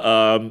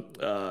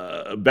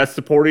best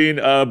supporting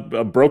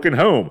a broken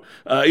home.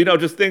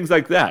 Just things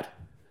like that.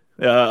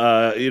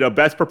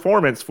 Best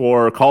performance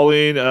for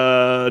calling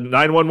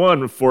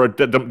 911 for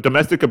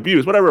domestic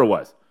abuse, whatever it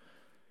was.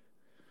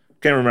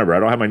 Can't remember. I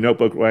don't have my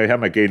notebook. I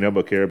have my gay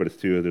notebook here, but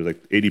there's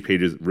like 80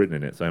 pages written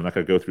in it, so I'm not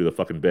going to go through the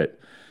fucking bit.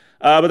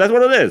 But that's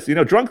what it is.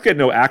 Drunks get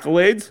no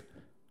accolades.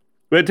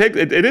 But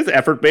it is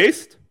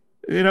effort-based.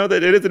 That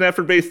it is an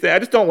effort-based thing. I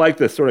just don't like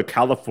this sort of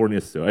California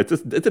stuff.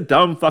 It's a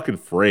dumb fucking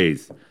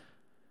phrase.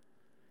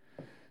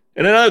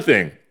 And another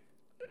thing,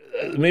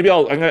 maybe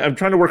I'm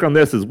trying to work on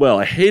this as well.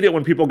 I hate it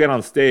when people get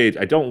on stage.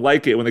 I don't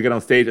like it when they get on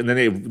stage and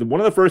then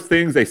one of the first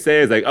things they say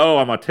is like, oh,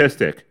 I'm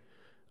autistic.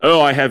 Oh,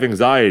 I have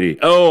anxiety.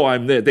 Oh,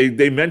 I'm this.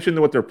 They mention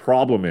what their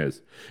problem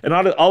is. And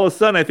all of a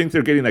sudden, I think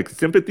they're getting like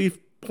sympathy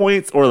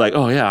points or like,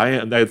 oh yeah, I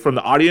am, from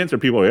the audience or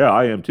people, yeah,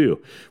 I am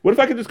too. What if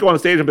I could just go on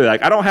stage and be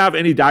like, I don't have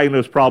any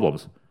diagnosed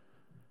problems.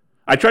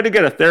 I tried to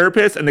get a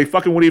therapist and they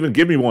fucking wouldn't even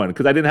give me one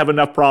because I didn't have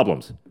enough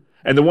problems.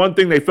 And the one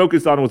thing they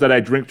focused on was that I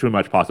drink too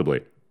much,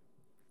 possibly.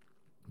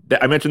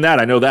 I mentioned that.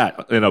 I know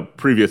that in a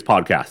previous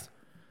podcast.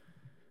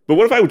 But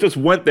what if I just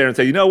went there and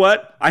say, you know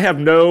what? I have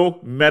no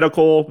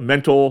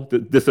mental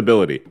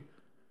disability.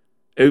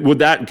 Would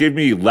that give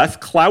me less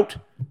clout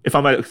if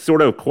I'm a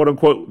sort of quote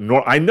unquote,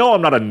 I know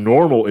I'm not a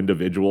normal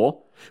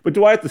individual, but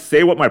do I have to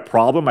say what my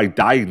problem, my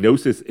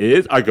diagnosis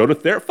is? I go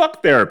to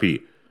fuck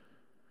therapy.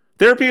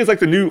 Therapy is like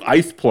the new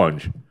ice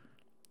plunge.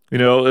 You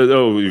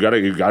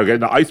gotta get in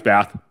the ice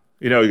bath.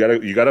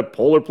 You gotta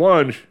polar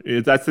plunge.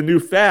 That's the new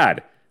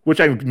fad, which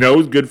I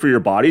know is good for your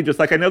body, just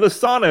like I know the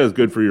sauna is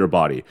good for your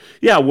body.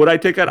 Yeah, would I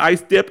take an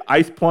ice dip,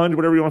 ice plunge,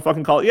 whatever you want to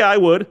fucking call it? Yeah, I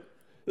would.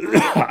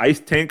 Ice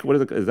tank, what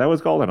is it? Is that what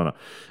it's called? I don't know.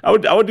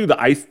 I would do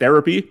the ice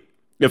therapy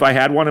if I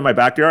had one in my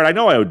backyard. I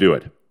know I would do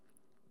it.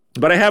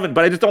 But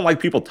I just don't like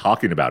people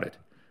talking about it.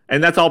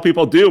 And that's all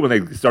people do when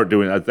they start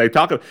doing that. They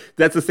talk.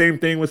 That's the same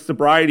thing with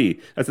sobriety.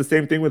 That's the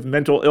same thing with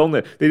mental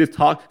illness. They just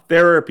talk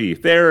therapy,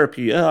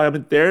 therapy. Oh, I'm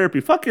in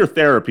therapy. Fuck your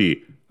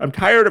therapy. I'm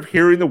tired of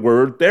hearing the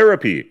word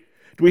therapy.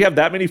 Do we have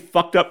that many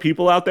fucked up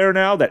people out there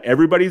now that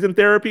everybody's in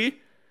therapy?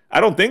 I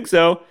don't think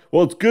so.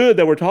 Well, it's good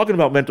that we're talking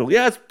about mental.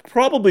 Yeah, it's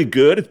probably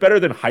good. It's better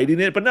than hiding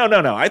it. But no.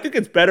 I think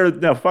it's better.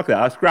 No, fuck that.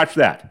 I'll scratch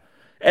that.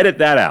 Edit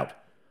that out,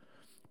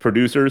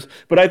 producers.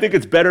 But I think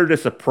it's better to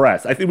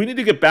suppress. I think we need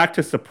to get back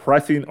to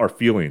suppressing our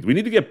feelings. We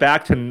need to get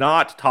back to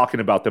not talking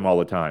about them all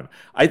the time.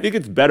 I think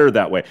it's better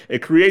that way.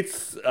 It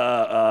creates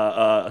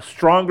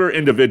stronger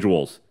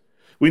individuals.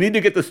 We need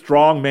to get the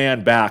strong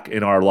man back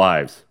in our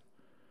lives.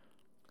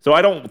 So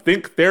I don't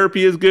think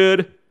therapy is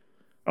good.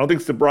 I don't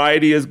think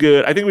sobriety is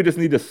good. I think we just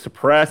need to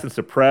suppress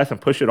and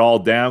push it all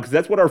down because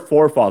that's what our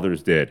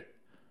forefathers did.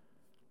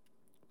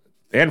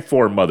 And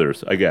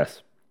foremothers, I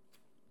guess.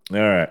 All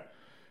right.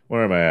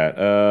 Where am I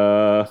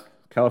at?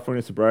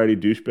 California sobriety,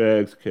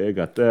 douchebags. Okay,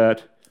 got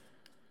that.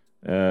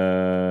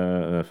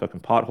 Fucking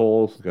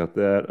potholes. Got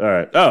that. All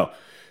right. Oh,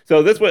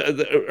 so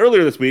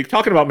earlier this week,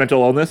 talking about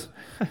mental illness.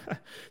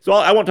 So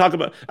I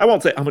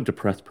won't say I'm a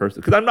depressed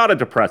person because I'm not a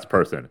depressed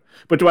person.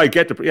 But do I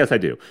get depressed? Yes, I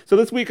do. So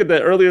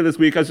earlier this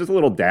week, I was just a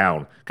little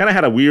down. Kind of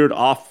had a weird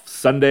off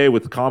Sunday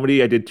with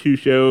comedy. I did 2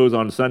 shows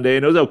on Sunday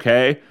and it was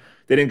okay.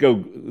 They didn't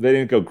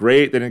go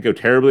great. They didn't go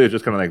terribly. It was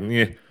just kind of like,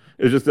 meh.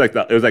 It was just like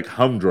it was like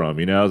humdrum,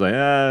 I was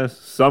like,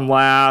 some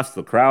laughs.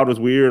 The crowd was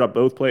weird.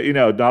 Both play,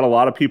 not a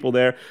lot of people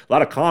there. A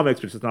lot of comics,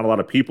 but just not a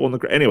lot of people in the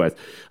crowd. Anyways,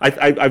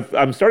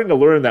 I'm starting to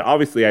learn that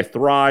obviously I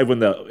thrive when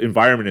the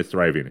environment is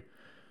thriving.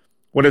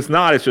 When it's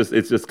not, it's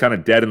just kind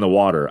of dead in the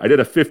water. I did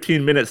a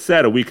 15-minute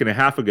set a week and a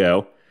half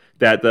ago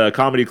that the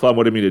comedy club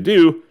wanted me to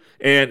do,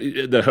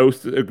 and the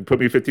host put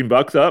me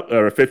 $15 up,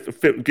 or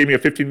gave me a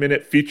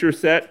 15-minute feature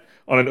set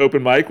on an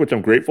open mic, which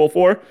I'm grateful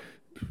for.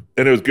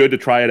 And it was good to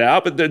try it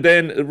out. But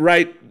then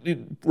right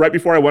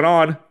before I went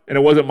on, and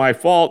it wasn't my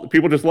fault,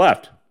 people just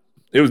left.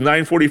 It was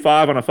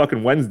 9:45 on a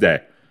fucking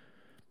Wednesday.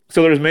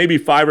 So there's maybe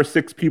 5 or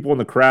 6 people in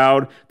the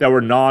crowd that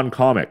were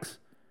non-comics.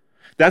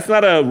 That's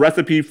not a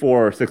recipe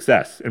for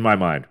success in my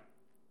mind.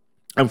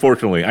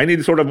 Unfortunately, I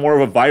need sort of more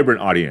of a vibrant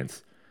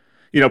audience.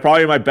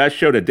 Probably my best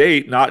show to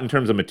date, not in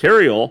terms of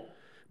material,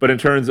 but in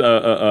terms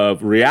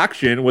of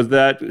reaction, was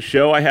that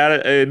show I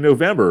had in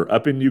November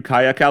up in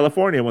Ukiah,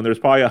 California, when there's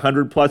probably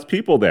 100+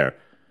 people there.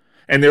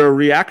 And they were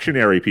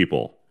reactionary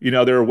people. They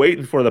were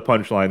waiting for the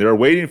punchline. They were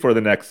waiting for the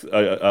next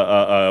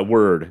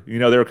word.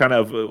 They were kind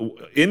of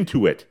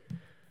into it.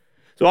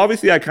 So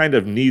obviously I kind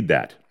of need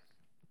that.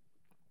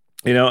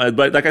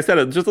 But like I said,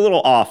 it's just a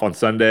little off on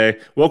Sunday.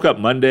 Woke up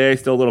Monday,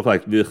 still a little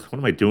like, what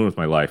am I doing with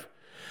my life?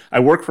 I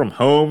work from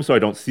home, so I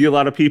don't see a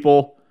lot of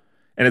people.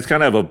 And it's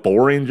kind of a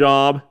boring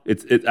job.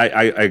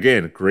 I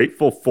again,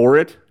 grateful for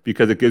it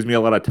because it gives me a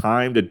lot of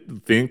time to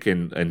think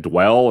and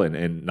dwell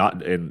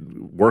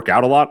and work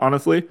out a lot,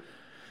 honestly.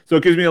 So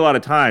it gives me a lot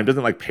of time. It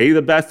doesn't pay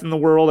the best in the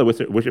world. I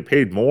wish it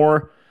paid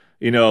more.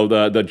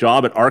 The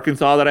job at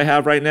Arkansas that I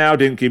have right now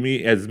didn't give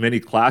me as many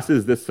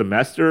classes this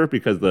semester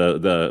because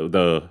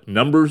the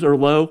numbers are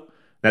low.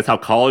 That's how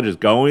college is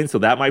going. So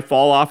that might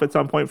fall off at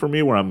some point for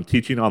me where I'm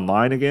teaching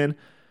online again.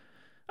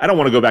 I don't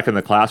want to go back in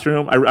the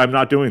classroom. I'm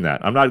not doing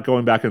that. I'm not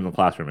going back in the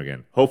classroom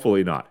again.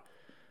 Hopefully not.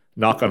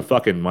 Knock on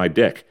fucking my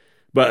dick.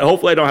 But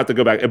hopefully I don't have to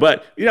go back.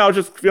 But, I was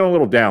just feeling a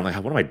little down. Like,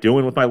 what am I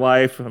doing with my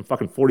life? I'm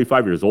fucking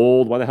 45 years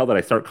old. Why the hell did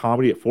I start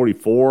comedy at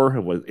 44?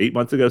 It was 8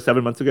 months ago,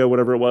 7 months ago,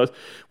 whatever it was.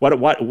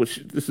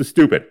 This is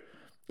stupid.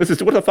 What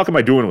the fuck am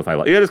I doing with my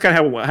life? I just kind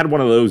of had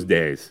one of those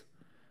days.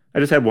 I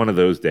just had one of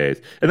those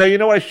days. And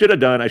then, what I should have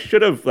done? I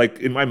should have,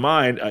 in my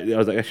mind, I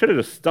was like, I should have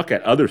just stuck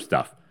at other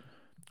stuff.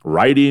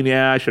 Writing,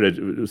 I should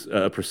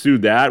have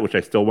pursued that, which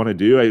I still want to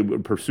do. I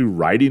would pursue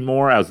writing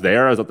more. I was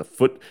at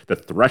the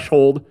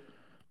threshold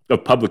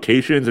of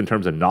publications in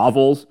terms of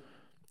novels.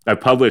 I've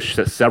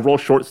published several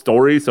short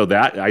stories, so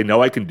that I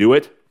know I can do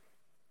it.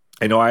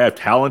 I know I have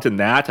talent in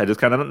that. I just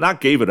kind of not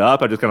gave it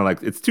up. I just kind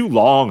of it's too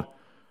long.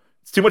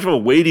 It's too much of a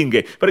waiting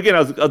game. But again,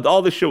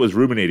 all this shit was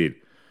ruminating.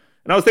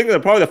 And I was thinking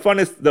that probably the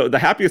funnest, the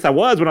happiest I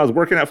was when I was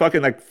working at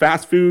fucking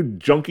fast food,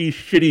 junky,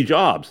 shitty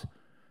jobs.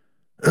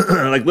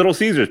 Like Little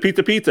Caesars,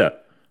 Pizza,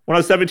 when I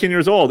was 17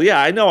 years old.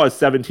 Yeah, I know I was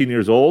 17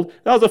 years old.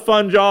 That was a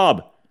fun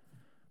job.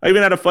 I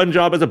even had a fun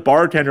job as a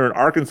bartender in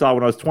Arkansas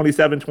when I was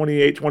 27,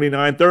 28,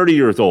 29, 30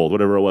 years old,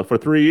 whatever it was, for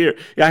 3 years.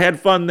 Yeah, I had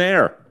fun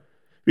there.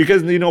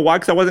 Because, why?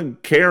 Because I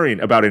wasn't caring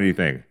about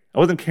anything. I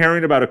wasn't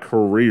caring about a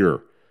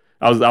career.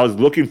 I was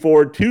looking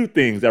forward to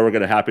things that were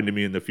going to happen to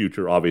me in the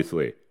future,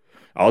 obviously.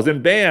 I was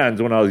in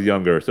bands when I was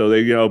younger, so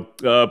they,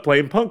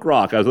 playing punk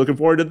rock. I was looking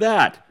forward to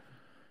that.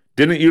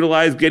 Didn't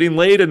utilize getting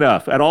laid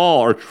enough at all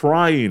or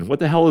trying. What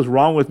the hell is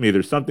wrong with me?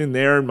 There's something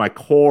there in my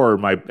core,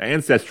 my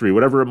ancestry,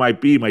 whatever it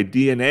might be, my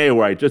DNA,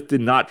 where I just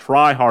did not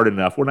try hard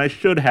enough when I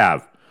should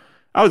have.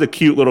 I was a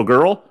cute little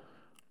girl.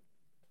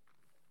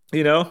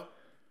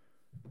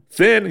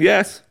 Thin,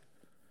 yes.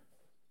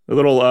 A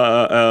little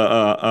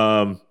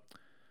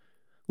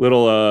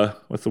little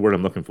what's the word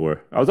I'm looking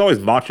for? I was always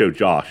macho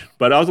Josh,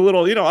 but I was a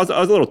little, I was a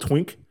little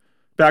twink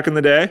back in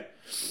the day.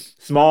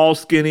 Small,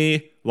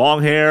 skinny,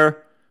 long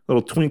hair,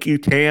 little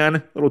twinky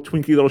tan, little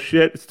twinky little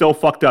shit. Still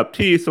fucked up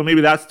teeth, so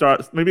maybe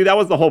maybe that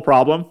was the whole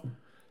problem.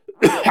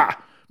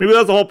 Maybe that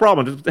was the whole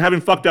problem, just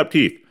having fucked up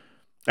teeth.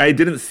 I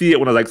didn't see it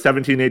when I was like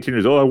 17, 18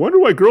 years old. I wonder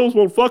why girls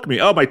won't fuck me.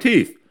 Oh, my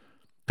teeth.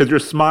 Because your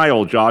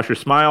smile, Josh, your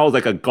smile is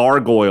like a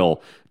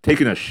gargoyle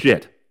taking a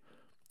shit.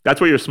 That's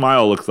what your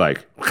smile looks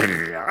like.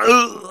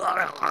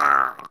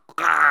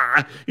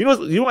 You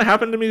know what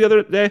happened to me the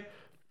other day?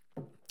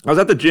 I was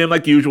at the gym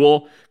like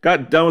usual,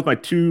 got done with my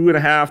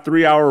 2.5,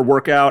 3 hour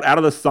workout, out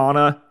of the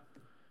sauna,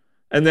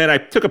 and then I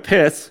took a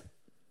piss,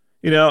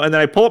 and then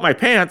I pull up my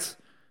pants,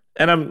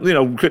 and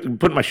I'm,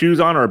 putting my shoes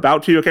on or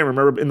about to, I can't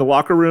remember, in the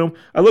locker room.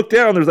 I look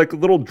down, there's like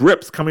little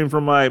drips coming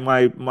from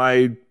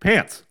my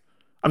pants.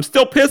 I'm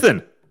still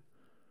pissing.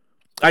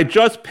 I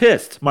just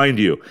pissed, mind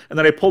you. And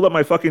then I pulled up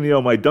my fucking,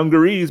 my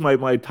dungarees,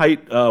 my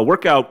tight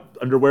workout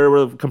underwear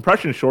with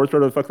compression shorts,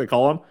 whatever the fuck they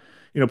call them.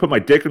 Put my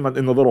dick in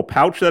the little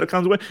pouch that it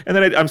comes with. And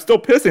then I'm still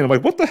pissing. I'm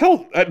like, what the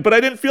hell? But I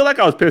didn't feel like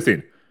I was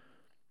pissing.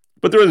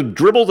 But there was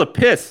dribbles of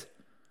piss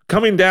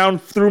coming down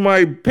through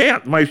my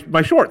pants,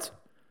 my shorts.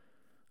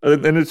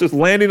 And it's just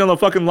landing on the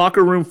fucking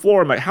locker room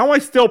floor. I'm like, how am I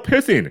still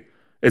pissing?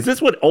 Is this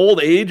what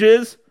old age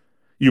is?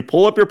 You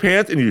pull up your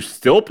pants and you're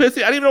still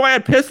pissing? I didn't even know I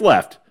had piss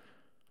left.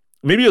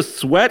 Maybe a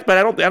sweat, but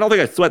I don't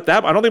think I sweat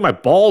that. I don't think my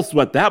balls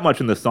sweat that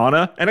much in the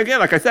sauna. And again,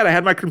 like I said, I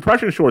had my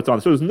compression shorts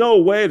on, so there's no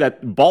way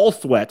that ball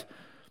sweat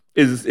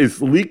is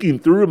leaking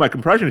through my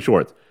compression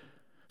shorts.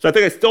 So I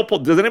think I still pull.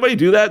 Does anybody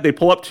do that? They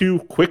pull up too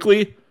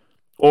quickly,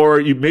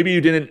 or maybe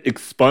you didn't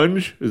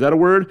expunge. Is that a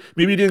word?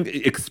 Maybe you didn't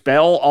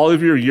expel all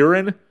of your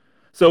urine.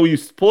 So you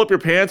pull up your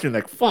pants and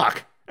you're like,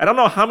 fuck. I don't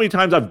know how many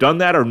times I've done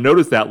that or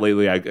noticed that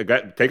lately. I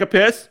take a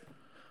piss.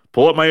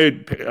 Pull up my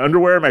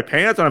underwear and my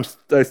pants, and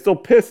I still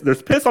piss.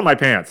 There's piss on my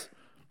pants.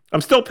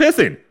 I'm still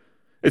pissing.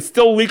 It's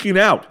still leaking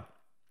out.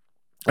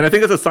 And I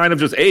think it's a sign of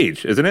just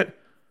age, isn't it?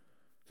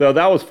 So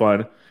that was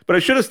fun. But I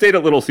should have stayed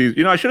at Little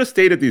Caesars. I should have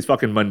stayed at these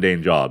fucking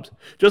mundane jobs.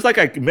 Just like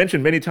I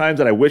mentioned many times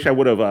that I wish I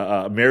would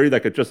have married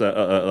like just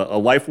a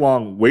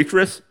lifelong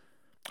waitress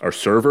or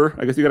server,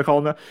 I guess you got to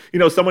call them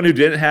that. Someone who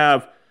didn't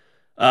have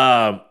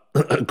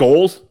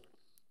goals.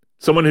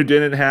 Someone who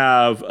didn't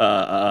have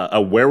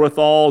a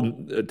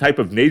wherewithal type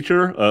of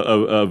nature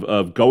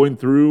of going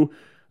through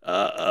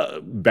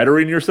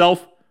bettering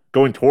yourself,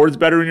 going towards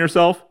bettering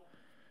yourself.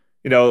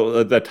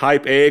 The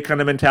type A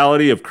kind of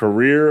mentality of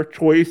career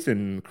choice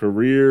and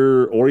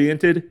career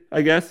oriented,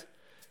 I guess.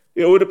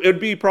 It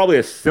would be probably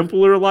a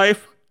simpler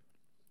life.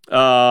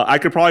 I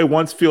could probably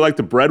once feel like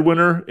the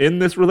breadwinner in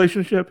this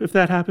relationship if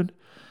that happened.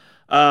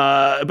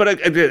 But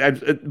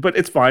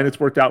it's fine. It's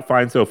worked out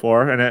fine so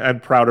far, and I'm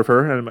proud of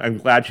her, and I'm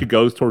glad she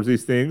goes towards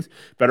these things.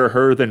 Better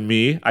her than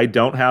me. I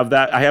don't have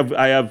that.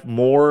 I have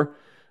more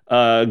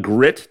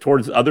grit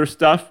towards other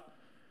stuff.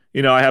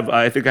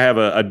 I think I have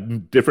a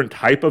different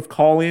type of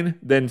calling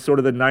than sort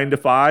of the 9 to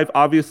 5.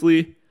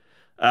 Obviously,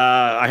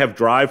 I have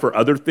drive for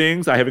other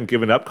things. I haven't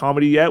given up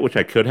comedy yet, which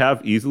I could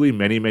have easily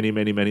many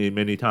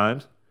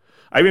times.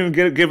 I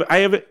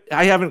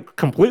haven't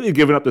completely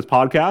given up this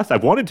podcast.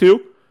 I've wanted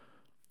to.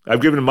 I've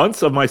given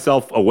months of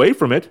myself away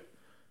from it,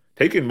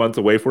 taken months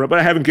away from it, but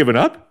I haven't given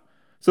up.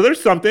 So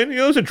there's something,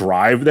 there's a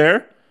drive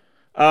there.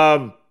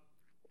 But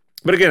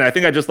again, I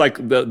think I just like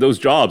those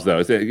jobs,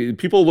 though.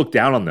 People look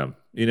down on them,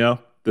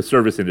 the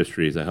service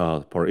industry is like,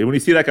 oh, poor. When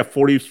you see like a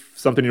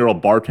 40-something-year-old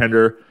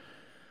bartender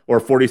or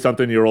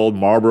 40-something-year-old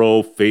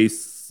Marlboro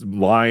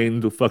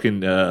face-lined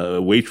fucking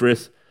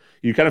waitress,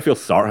 you kind of feel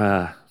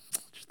sorry.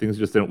 Things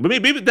just didn't. But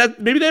maybe that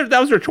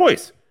was their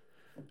choice.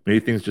 Maybe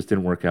things just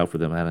didn't work out for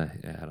them. I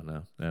don't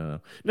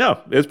know.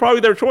 No, it's probably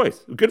their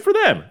choice. Good for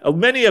them.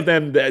 Many of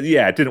them,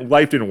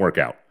 life didn't work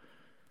out.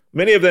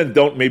 Many of them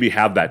don't maybe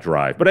have that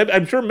drive. But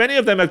I'm sure many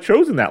of them have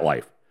chosen that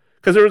life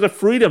because there was a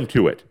freedom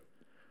to it.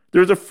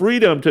 There's a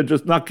freedom to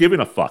just not giving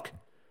a fuck.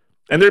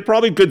 And they're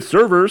probably good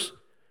servers.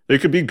 They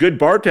could be good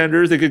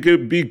bartenders. They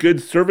could be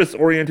good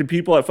service-oriented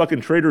people at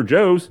fucking Trader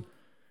Joe's.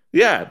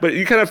 Yeah, but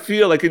you kind of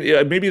feel like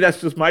maybe that's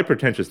just my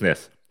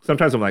pretentiousness.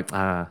 Sometimes I'm like,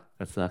 that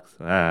sucks.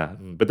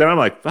 But then I'm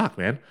like, fuck,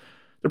 man.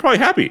 They're probably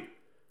happy.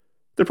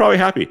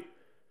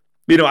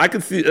 I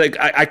can see, like,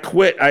 I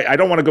quit. I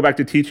don't want to go back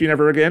to teaching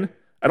ever again.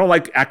 I don't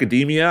like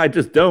academia. I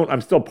just don't.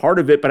 I'm still part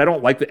of it, but I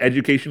don't like the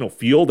educational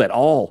field at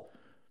all.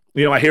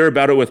 I hear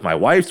about it with my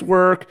wife's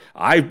work.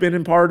 I've been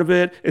in part of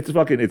it.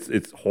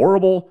 It's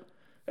horrible.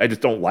 I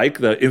just don't like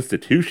the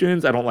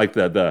institutions. I don't like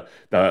the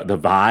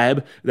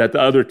vibe that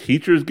the other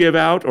teachers give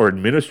out or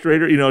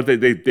administrator.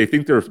 They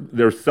think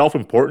they're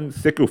self-important,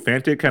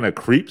 sycophantic kind of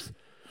creeps,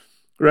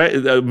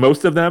 right?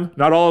 Most of them,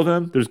 not all of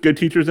them. There's good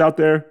teachers out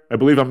there. I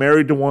believe I'm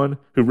married to one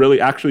who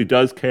really actually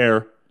does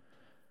care.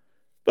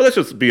 But let's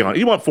just be honest.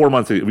 You want 4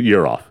 months a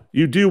year off.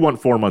 You do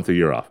want 4 months a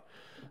year off.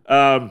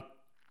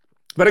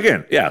 But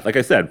again, yeah, like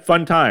I said,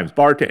 fun times,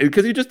 bartending,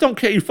 because you just don't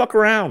care. You fuck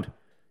around.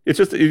 You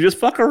just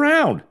fuck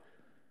around.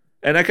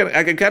 And I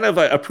can kind of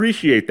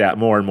appreciate that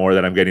more and more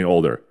that I'm getting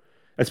older.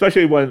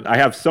 Especially when I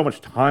have so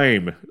much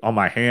time on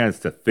my hands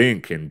to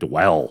think and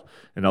dwell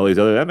and all these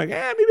other. I'm like,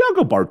 maybe I'll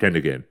go bartend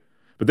again.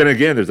 But then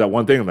again, there's that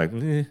one thing. I'm like,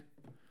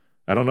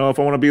 I don't know if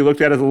I want to be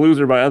looked at as a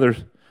loser by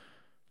others.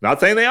 Not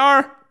saying they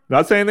are.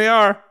 Not saying they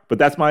are. But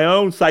that's my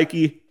own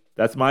psyche.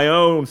 That's my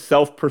own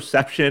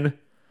self-perception.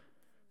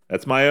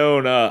 That's my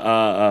own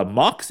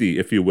moxie,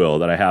 if you will,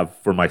 that I have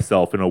for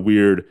myself in a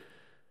weird,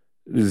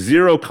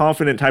 zero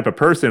confident type of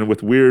person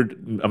with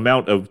weird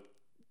amount of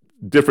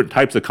different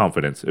types of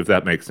confidence, if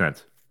that makes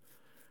sense.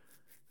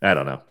 I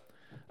don't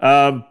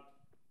know.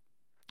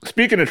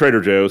 Speaking of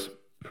Trader Joe's,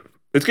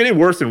 it's getting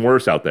worse and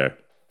worse out there.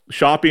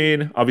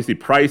 Shopping, obviously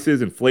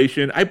prices,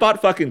 inflation. I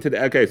bought fucking today.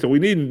 Okay, so we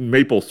need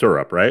maple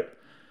syrup, right?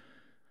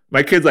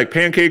 My kids like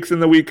pancakes in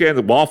the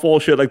weekend, waffle,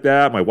 shit like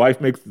that. My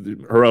wife makes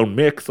her own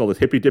mix, all this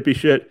hippy dippy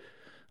shit.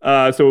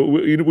 So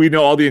we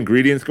know all the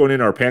ingredients going in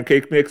our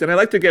pancake mix, and we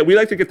like to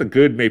get the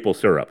good maple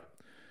syrup.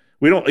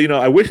 We don't,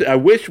 I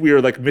wish we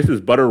were like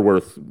Mrs.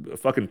 Butterworth,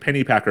 fucking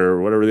Penny Packer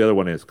or whatever the other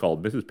one is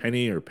called, Mrs.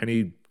 Penny or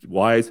Penny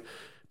Wise,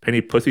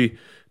 Penny Pussy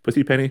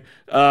Penny,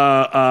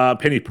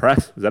 Penny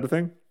Press. Is that a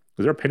thing?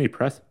 Is there a Penny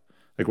Press?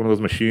 Like one of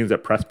those machines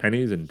that press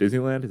pennies in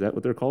Disneyland? Is that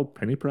what they're called?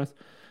 Penny Press?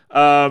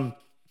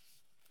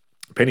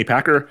 Penny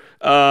Packer.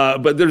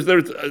 But there's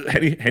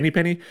Henny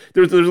Penny.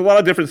 There's a lot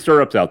of different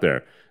syrups out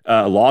there.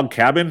 Log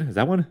Cabin. Is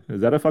that one?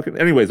 Is that a fucking...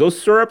 Anyways,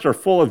 those syrups are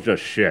full of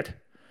just shit.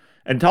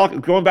 And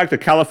going back to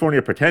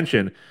California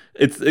pretension,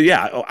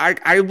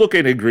 I look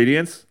at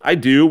ingredients. I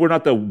do. We're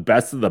not the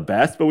best of the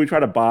best, but we try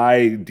to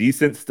buy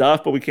decent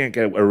away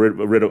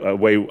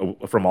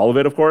from all of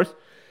it, of course.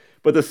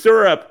 But the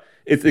syrup,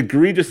 it's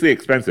egregiously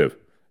expensive.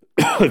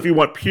 If you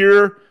want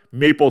pure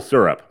maple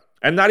syrup,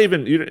 and I'm not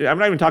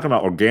even talking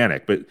about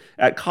organic, but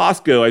at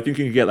Costco, I think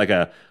you can get like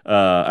a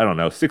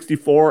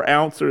 64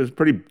 ounce or a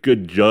pretty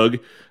good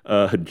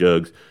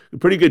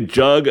pretty good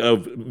jug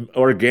of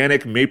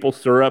organic maple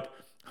syrup.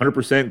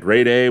 100%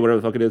 grade A,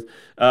 whatever the fuck it is,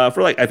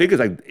 for I think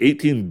it's like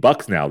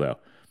 $18 now though,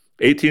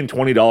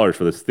 $20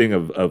 for this thing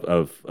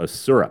of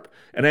syrup.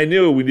 And I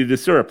knew we needed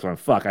syrup, so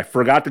I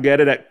forgot to get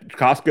it at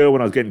Costco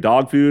when I was getting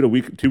dog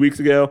food 2 weeks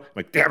ago. I'm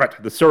like, damn it,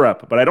 the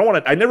syrup. But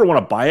I never want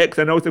to buy it because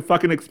I know it's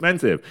fucking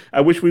expensive.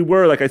 I wish we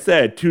were, like I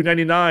said,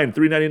 $2.99,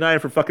 $3.99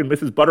 for fucking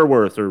Mrs.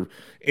 Butterworth or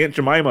Aunt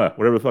Jemima,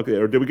 whatever the fuck.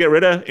 Or did we get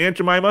rid of Aunt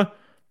Jemima?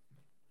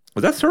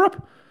 Was that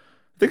syrup?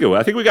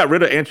 I think we got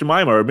rid of Aunt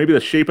Jemima, or maybe the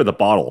shape of the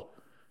bottle.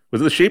 Was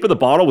it the shape of the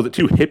bottle? Was it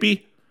too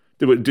hippie?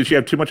 Did she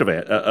have too much of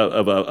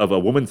a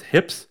woman's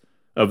hips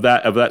of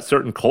that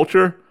certain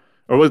culture,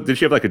 or did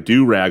she have like a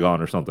do-rag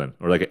on or something,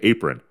 or like an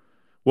apron?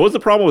 What was the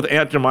problem with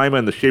Aunt Jemima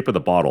and the shape of the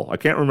bottle? I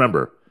can't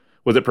remember.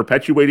 Was it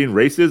perpetuating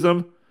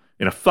racism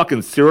in a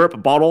fucking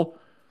syrup bottle,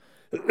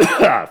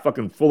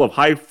 fucking full of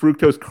high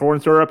fructose corn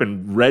syrup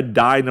and red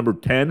dye number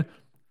 10?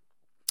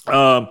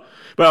 But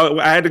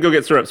I had to go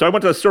get syrup, so I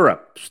went to the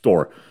syrup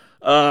store.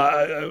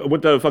 I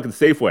went to fucking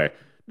Safeway.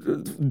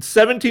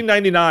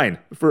 $17.99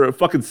 for a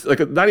fucking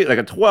like a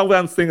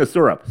 12-ounce thing of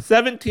syrup.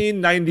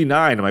 $17.99.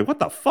 I'm like, what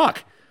the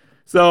fuck?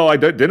 So I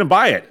didn't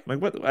buy it.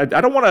 I'm like, what?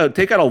 I don't want to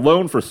take out a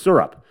loan for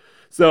syrup.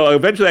 So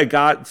eventually I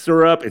got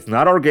syrup. It's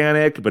not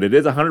organic, but it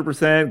is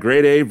 100%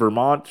 grade A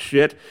Vermont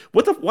shit.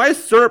 Why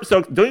is syrup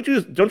so? Don't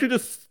you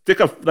just stick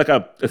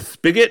a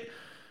spigot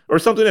or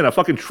something in a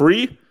fucking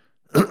tree?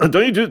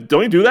 Don't you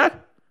do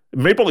that?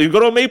 You go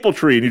to a maple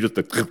tree and you just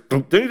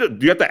do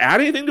you have to add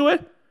anything to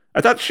it? I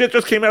thought shit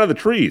just came out of the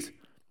trees.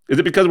 Is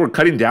it because we're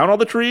cutting down all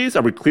the trees?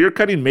 Are we clear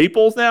cutting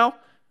maples now?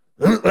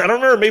 I don't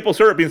remember maple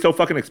syrup being so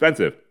fucking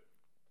expensive.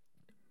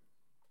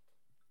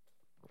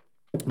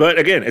 But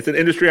again, it's an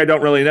industry I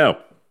don't really know.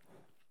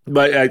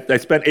 But I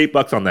spent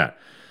 $8 on that.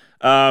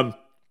 And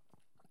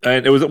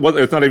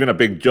it's not even a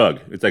big jug.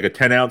 It's like a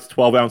 10-ounce,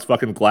 12-ounce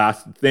fucking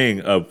glass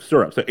thing of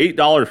syrup. So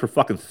 $8 for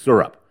fucking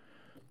syrup.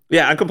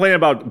 Yeah, I'm complaining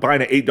about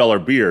buying an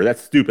 $8 beer.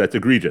 That's stupid. That's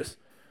egregious.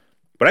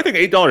 But I think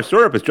 $8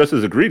 syrup is just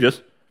as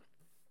egregious.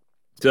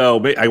 So,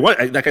 like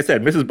I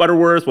said, Mrs.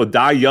 Butterworth will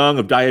die young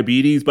of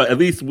diabetes, but at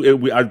least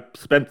I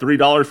spent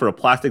 $3 for a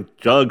plastic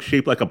jug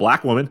shaped like a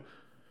black woman.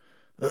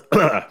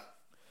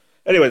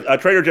 Anyways,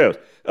 Trader Joe's.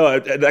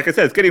 Like I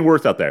said, it's getting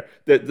worse out there.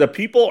 The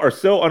people are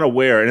so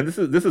unaware, and this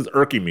is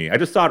irking me. I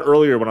just saw it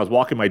earlier when I was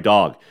walking my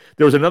dog.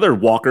 There was another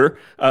walker,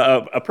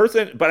 a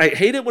person, but I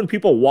hate it when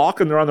people walk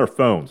and they're on their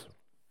phones.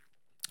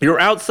 You're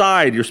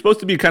outside. You're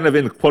supposed to be kind of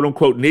in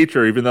quote-unquote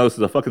nature, even though this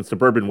is a fucking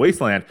suburban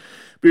wasteland.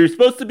 But you're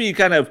supposed to be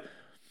kind of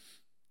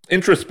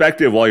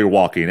introspective while you're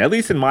walking, at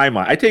least in my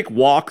mind. I take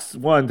walks,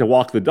 one, to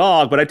walk the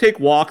dog, but I take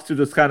walks to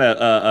just kind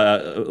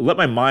of let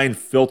my mind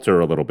filter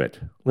a little bit.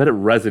 Let it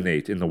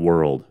resonate in the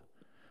world.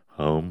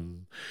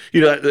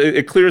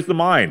 It clears the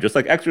mind, just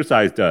like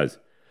exercise does.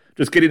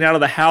 Just getting out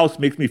of the house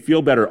makes me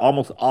feel better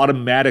almost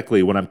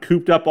automatically. When I'm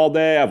cooped up all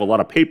day, I have a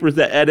lot of papers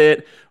to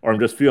edit, or I'm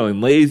just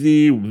feeling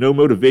lazy, no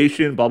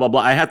motivation, blah, blah,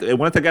 blah.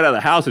 Once I get out of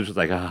the house, it's just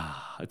like,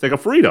 it's like a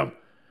freedom.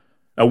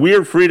 A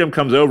weird freedom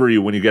comes over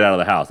you when you get out of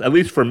the house, at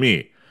least for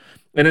me.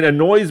 And it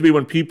annoys me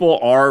when people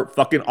are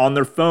fucking on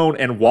their phone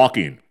and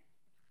walking.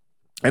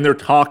 And they're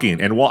talking.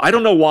 And I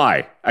don't know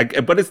why.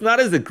 But it's not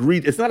as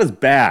it's not as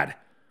bad.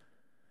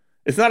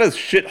 It's not as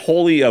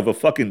shitholy of a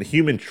fucking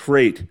human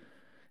trait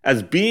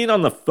as being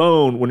on the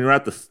phone when you're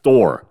at the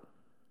store.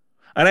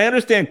 And I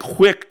understand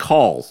quick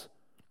calls,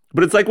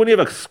 but it's like when you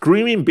have a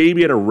screaming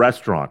baby at a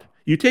restaurant.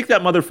 You take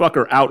that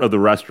motherfucker out of the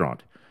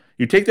restaurant.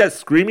 You take that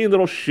screaming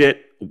little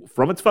shit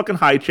from its fucking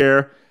high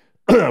chair,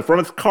 from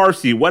its car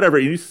seat, whatever,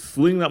 and you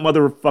sling that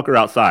motherfucker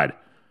outside.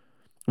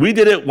 We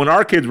did it when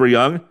our kids were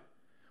young.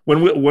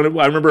 When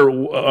I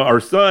remember our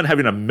son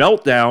having a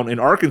meltdown in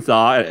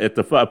Arkansas at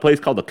a place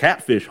called the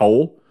Catfish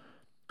Hole.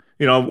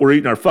 You know, we're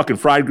eating our fucking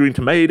fried green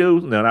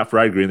tomatoes. No, not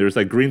fried green. There's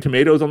like green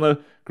tomatoes on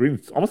the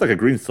green, almost like a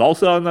green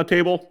salsa on the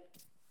table.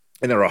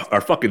 And there are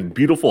our fucking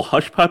beautiful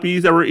hush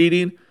puppies that we're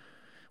eating,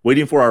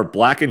 waiting for our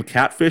blackened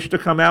catfish to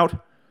come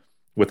out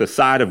with a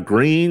side of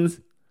greens.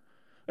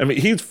 I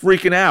mean, he's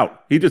freaking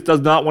out. He just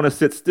does not want to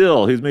sit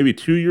still. He's maybe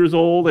 2 years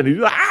old, and he's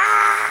like,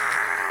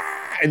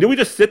 ah! And do we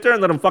just sit there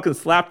and let him fucking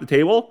slap the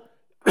table?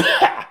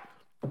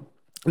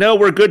 No,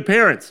 we're good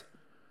parents.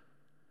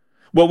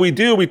 What we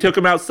do, we took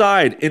him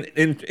outside in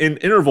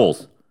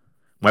intervals.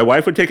 My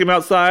wife would take him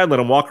outside, let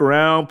him walk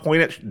around,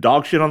 point at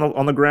dog shit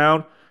on the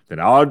ground.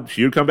 Then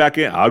she would come back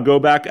in. I would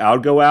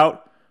go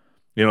out.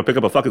 You know, pick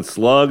up a fucking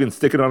slug and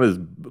stick it on his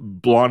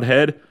blonde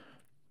head.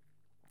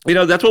 You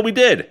know, that's what we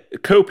did.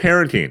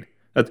 Co-parenting.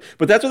 But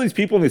that's what these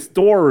people in the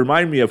store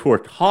remind me of, who are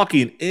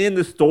talking in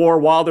the store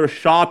while they're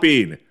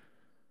shopping.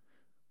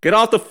 Get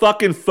off the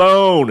fucking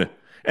phone.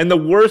 And the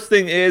worst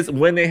thing is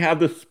when they have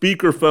the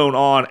speakerphone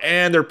on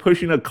and they're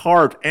pushing a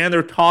cart and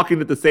they're talking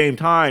at the same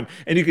time.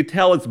 And you can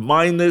tell it's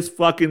mindless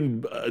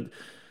fucking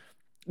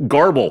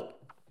garble.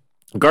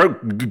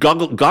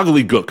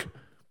 Gobbledygook.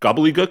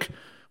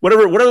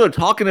 Whatever they're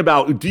talking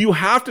about. Do you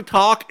have to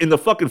talk in the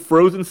fucking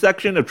frozen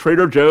section of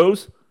Trader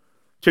Joe's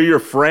to your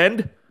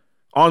friend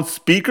on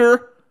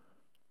speaker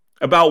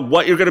about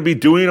what you're going to be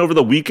doing over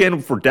the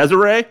weekend for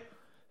Desiree?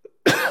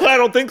 I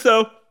don't think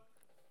so.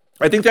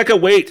 I think that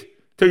could wait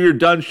till you're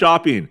done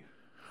shopping,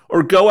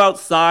 or go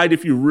outside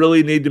if you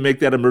really need to make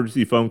that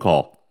emergency phone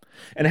call.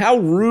 And how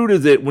rude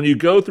is it when you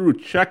go through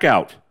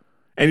checkout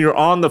and you're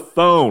on the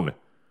phone?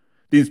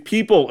 These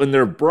people in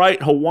their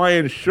bright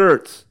Hawaiian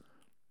shirts,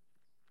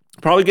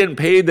 probably getting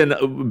paid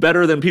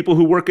better than people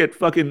who work at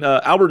fucking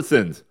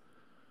Albertsons,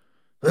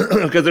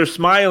 because they're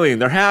smiling,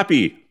 they're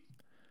happy.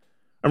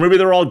 Or maybe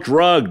they're all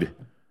drugged.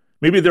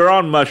 Maybe they're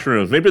on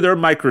mushrooms. Maybe they're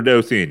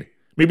microdosing.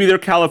 Maybe they're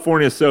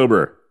California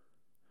sober.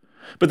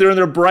 But they're in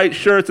their bright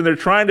shirts and they're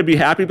trying to be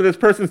happy, but this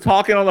person's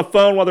talking on the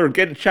phone while they're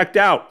getting checked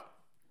out.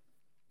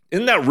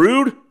 Isn't that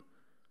rude?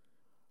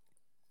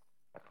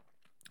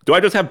 Do I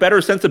just have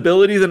better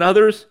sensibility than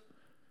others?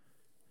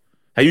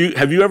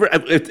 Have you ever,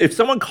 if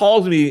someone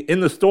calls me in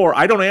the store,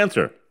 I don't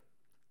answer.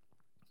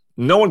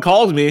 No one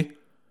calls me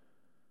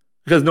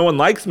because no one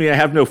likes me. I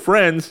have no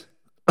friends.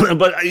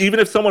 But even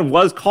if someone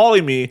was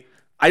calling me,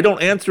 I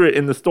don't answer it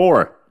in the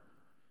store.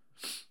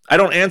 I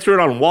don't answer it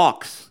on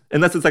walks.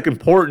 Unless it's like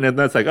important, and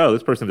that's like, oh,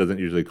 this person doesn't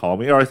usually call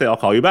me. Or I say, I'll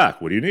call you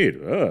back. What do you need?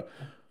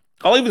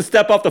 I'll even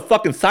step off the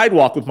fucking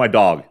sidewalk with my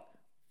dog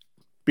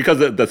because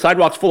the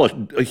sidewalk's full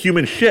of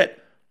human shit.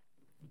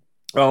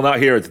 Well, not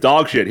here. It's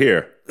dog shit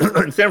here.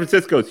 In San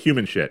Francisco, it's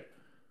human shit.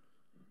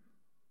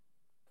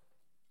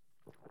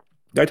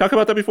 Did I talk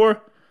about that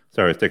before?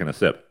 Sorry, I was taking a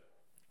sip.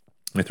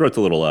 My throat's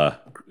a little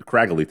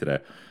craggly today.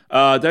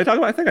 Did I talk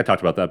about? I think I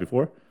talked about that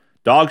before.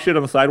 Dog shit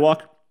on the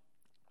sidewalk.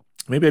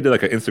 Maybe I did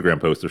like an Instagram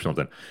post or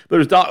something. But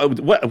there's dog.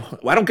 What?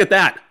 I don't get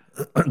that.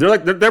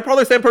 They're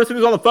probably the same person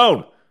who's on the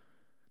phone.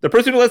 The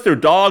person who lets their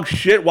dog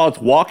shit while it's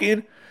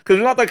walking, because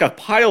there's not like a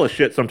pile of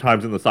shit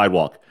sometimes in the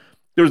sidewalk.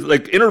 There's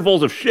like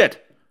intervals of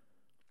shit.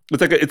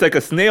 It's like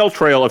a snail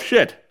trail of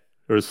shit,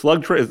 or a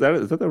slug trail. Is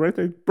that the right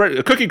thing?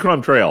 A cookie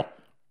crumb trail,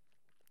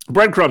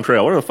 breadcrumb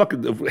trail. What the fuck?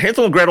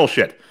 Hansel and Gretel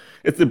shit.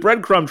 It's the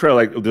breadcrumb trail.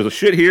 Like there's a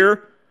shit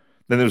here.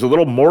 Then there's a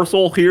little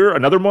morsel here,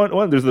 another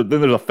one. Then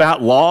there's a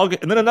fat log,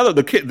 and then another.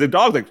 The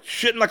dog's like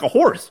shitting like a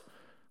horse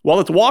while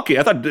it's walking.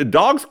 I thought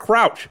dogs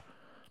crouch.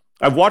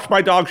 I've watched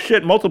my dog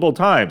shit multiple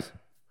times.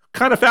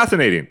 Kind of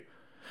fascinating,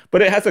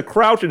 but it has a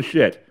crouch and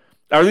shit.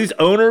 Are these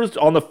owners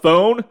on the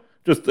phone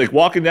just like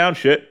walking down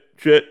shit,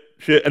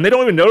 and they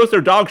don't even notice their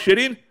dog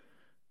shitting?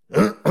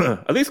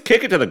 At least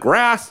kick it to the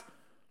grass.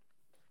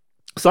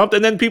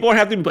 Something. Then people are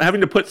having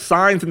to put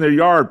signs in their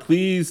yard.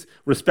 Please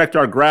respect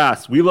our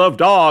grass. We love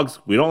dogs.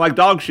 We don't like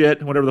dog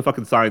shit. Whatever the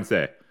fucking signs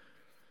say.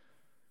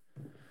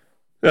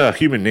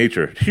 Human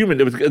nature.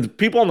 It was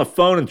people on the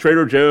phone in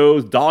Trader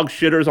Joe's. Dog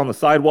shitters on the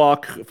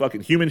sidewalk. Fucking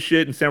human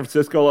shit in San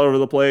Francisco all over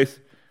the place.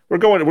 We're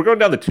going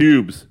down the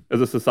tubes as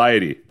a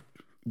society.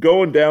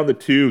 Going down the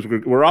tubes.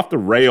 We're off the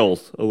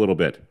rails a little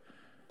bit,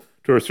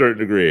 to a certain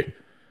degree,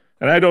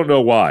 and I don't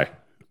know why.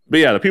 But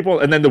yeah, the people,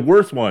 and then the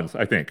worst ones,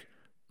 I think.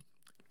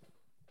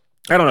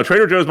 I don't know.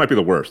 Trader Joe's might be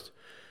the worst.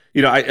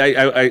 You know,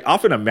 I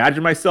often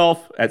imagine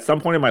myself at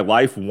some point in my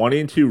life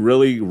wanting to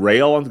really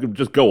rail on,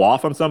 just go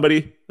off on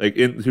somebody, like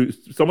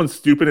someone's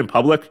stupid in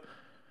public,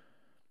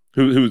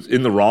 who's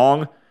in the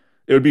wrong.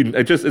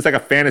 It's like a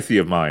fantasy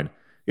of mine.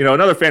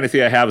 Another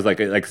fantasy I have is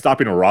like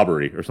stopping a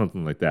robbery or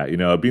something like that.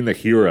 Being the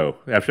hero.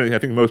 Actually, I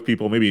think most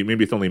people, maybe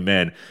it's only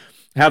men,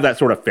 have that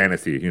sort of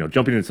fantasy.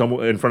 Jumping in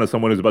front of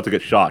someone who's about to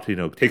get shot.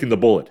 Taking the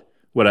bullet,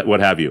 what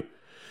have you.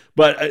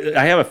 But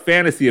I have a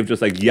fantasy of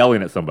just like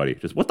yelling at somebody.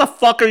 Just, what the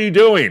fuck are you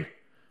doing?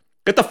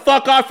 Get the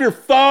fuck off your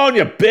phone,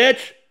 you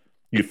bitch!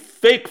 You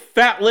fake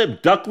fat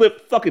lip, duck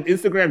lip, fucking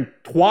Instagram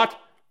twat.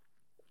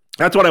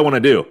 That's what I want to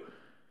do.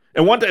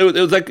 And one day it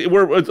was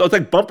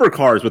like bumper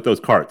cars with those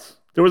carts.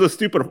 There was a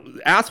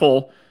stupid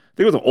asshole. I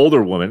think it was an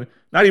older woman,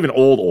 not even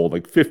old,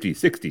 like 50s,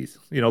 60s,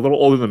 a little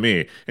older than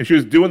me. And she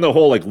was doing the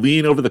whole like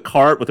lean over the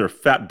cart with her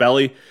fat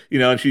belly,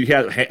 and she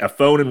had a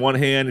phone in one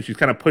hand, and she's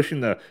kind of pushing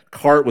the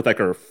cart with like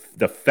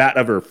the fat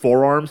of her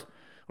forearms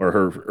or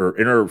her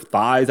inner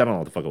thighs. I don't know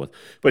what the fuck it was.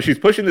 But she's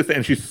pushing this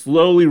and she's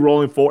slowly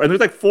rolling forward. And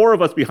there's like 4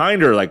 of us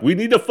behind her. Like, we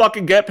need to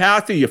fucking get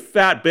past you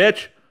fat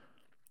bitch.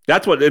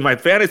 That's what, in my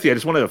fantasy, I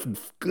just wanted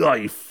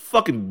you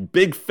fucking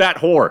big fat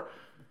whore.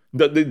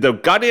 The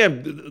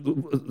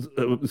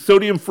goddamn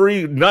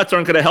sodium-free nuts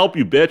aren't going to help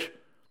you, bitch.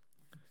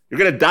 You're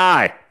going to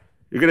die.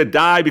 You're going to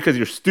die because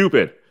you're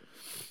stupid.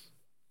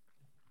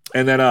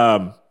 And then,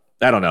 I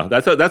don't know.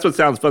 That's what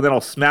sounds fun. Then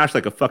I'll smash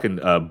like a fucking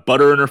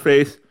butter in her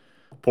face.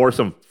 Pour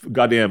some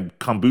goddamn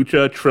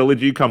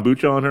trilogy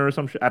kombucha on her or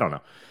some shit. I don't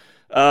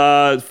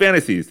know.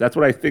 Fantasies. That's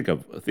what I think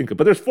of.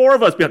 But there's 4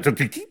 of us behind.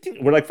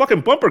 We're like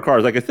fucking bumper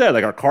cars, like I said.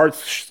 Like our cars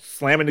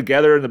slamming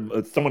together,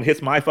 and someone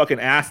hits my fucking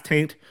ass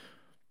taint.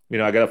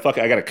 I got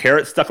a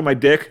carrot stuck in my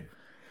dick.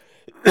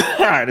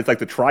 And it's like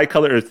the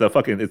tricolor. It's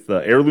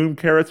the heirloom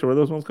carrots, or what are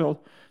those ones called?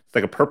 It's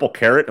like a purple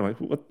carrot. I'm like,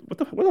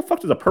 where the fuck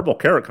does a purple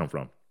carrot come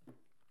from?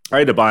 I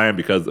had to buy them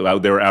because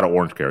they were out of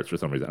orange carrots for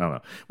some reason. I don't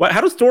know.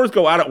 How do stores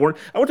go out of orange?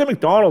 I went to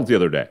McDonald's the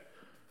other day.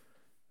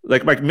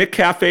 Like my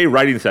McCafe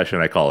writing session,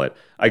 I call it.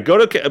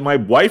 My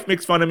wife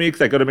makes fun of me because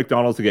I go to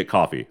McDonald's to get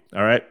coffee.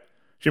 All right?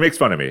 She makes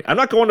fun of me. I'm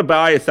not going to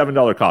buy a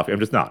 $7 coffee. I'm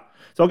just not.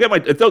 So I'll get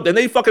and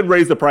they fucking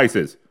raise the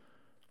prices.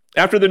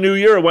 After the new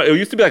year, it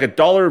used to be like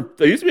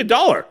 $1. It used to be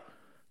 $1. It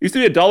used to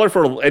be $1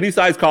 for any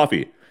size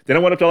coffee. Then it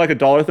went up to like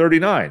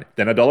 $1.39.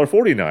 Then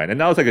 $1.49. And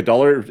now it's like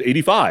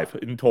 $1.85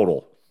 in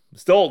total.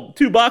 Still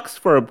 $2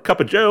 for a cup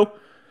of Joe.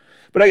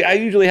 But I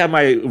usually have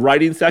my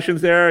writing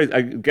sessions there.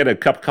 I get a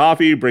cup of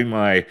coffee, bring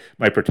my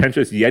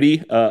pretentious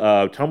Yeti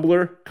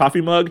tumbler,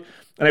 coffee mug,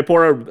 and I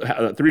pour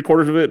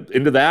 3/4 of it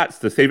into that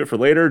to save it for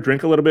later.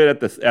 Drink a little bit at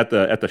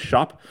the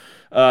shop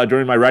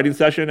during my writing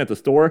session at the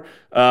store,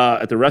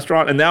 at the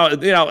restaurant. And now,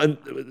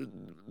 and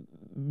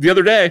the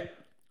other day,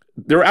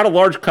 they were out of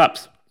large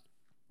cups.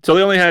 So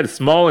they only had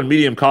small and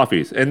medium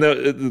coffees. And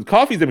the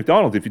coffees at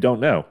McDonald's, if you don't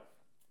know,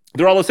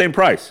 they're all the same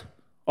price.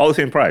 All the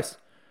same price.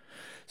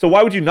 So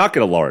why would you not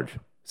get a large?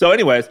 So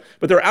anyways,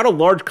 but they're out of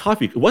large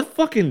coffee. What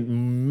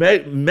fucking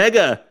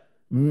mega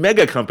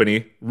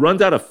company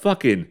runs out of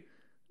fucking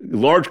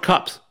large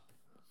cups?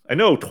 I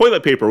know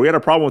toilet paper. We had a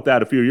problem with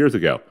that a few years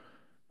ago.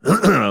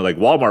 Like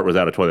Walmart was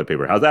out of toilet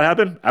paper. How's that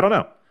happen? I don't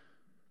know.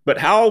 But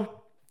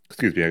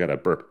excuse me, I got a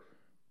burp.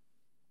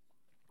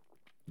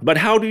 But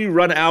how do you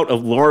run out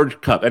of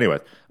large cup?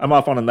 Anyways, I'm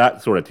off on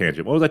that sort of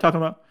tangent. What was I talking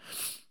about?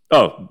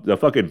 Oh, the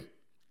fucking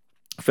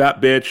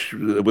fat bitch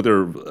with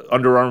her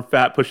underarm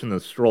fat pushing the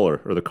stroller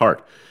or the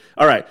cart.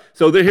 All right,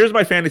 so here's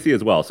my fantasy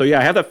as well. So yeah,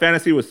 I have that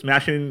fantasy with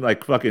smashing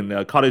like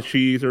fucking cottage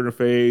cheese in her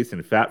face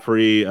and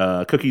fat-free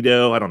cookie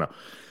dough. I don't know.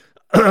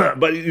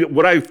 But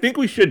what I think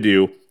we should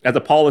do as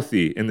a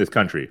policy in this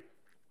country,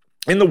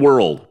 in the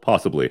world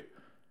possibly,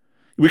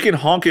 we can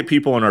honk at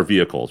people in our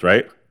vehicles,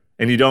 right?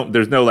 And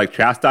there's no like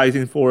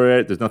chastising for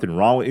it. There's nothing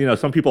wrong with,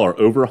 some people are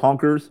over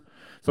honkers.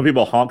 Some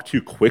people honk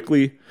too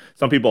quickly.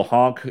 Some people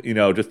honk,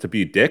 just to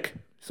be a dick.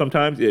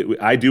 Sometimes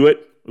I do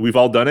it. We've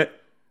all done it.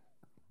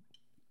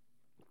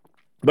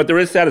 But there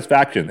is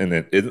satisfaction in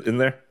it, isn't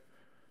there?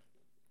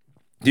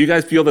 Do you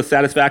guys feel the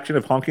satisfaction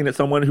of honking at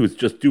someone who's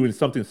just doing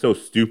something so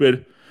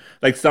stupid?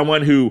 Like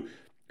someone who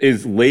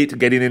is late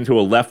getting into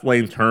a left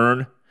lane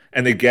turn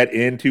and they get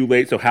in too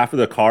late, so half of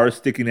the car is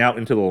sticking out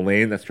into the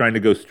lane that's trying to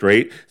go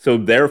straight. So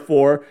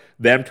therefore,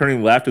 them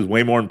turning left is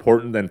way more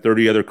important than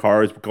 30 other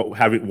cars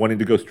wanting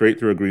to go straight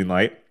through a green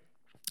light.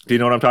 Do you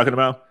know what I'm talking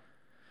about?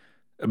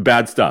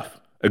 Bad stuff,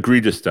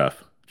 egregious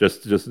stuff,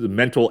 just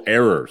mental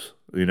errors.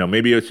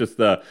 Maybe it's just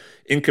the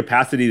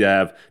incapacity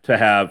to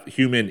have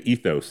human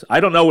ethos.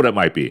 I don't know what it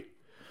might be.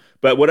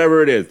 But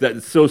whatever it is,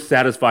 that's so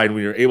satisfying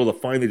when you're able to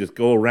finally just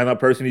go around that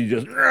person. You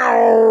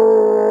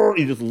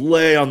just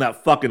lay on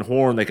that fucking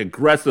horn like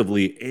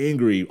aggressively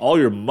angry. All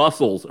your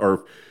muscles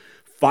are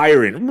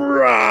firing,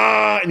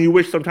 and you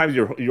wish sometimes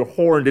your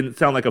horn didn't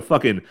sound like a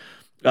fucking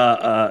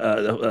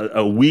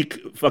a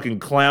weak fucking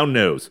clown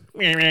nose.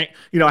 I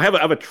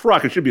have a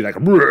truck. It should be like,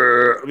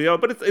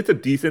 but it's a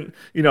decent.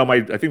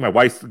 I think my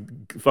wife's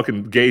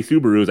fucking gay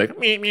Subaru is like,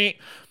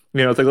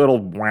 it's like a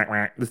little.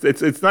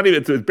 It's not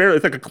even. It's barely.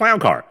 It's like a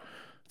clown car.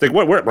 It's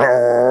like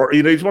what?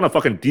 You just want a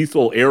fucking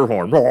diesel air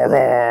horn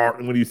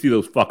when you see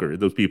those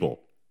people,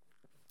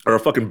 or a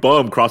fucking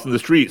bum crossing the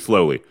street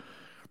slowly.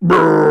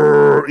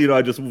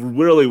 I just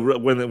really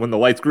when the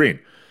light's green.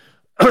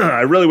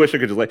 I really wish I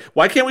could just like.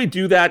 Why can't we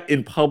do that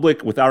in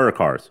public without our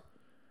cars?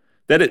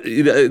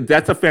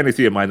 That's a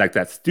fantasy of mine, like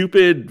that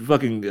stupid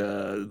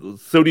fucking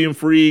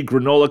sodium-free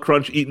granola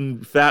crunch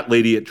eating fat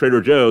lady at Trader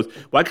Joe's.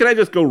 Why can't I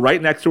just go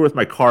right next to her with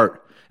my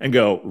cart and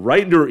go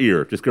right into her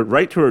ear, just go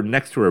right to her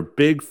next to her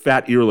big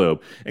fat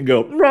earlobe and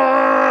go,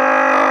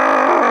 "Rah!"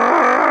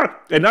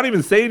 and not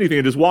even say anything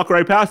and just walk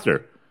right past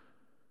her?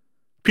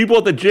 People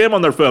at the gym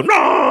on their phone.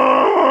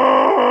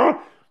 "Rah!"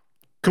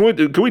 Can we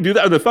do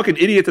that? Or the fucking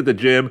idiots at the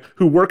gym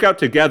who work out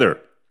together.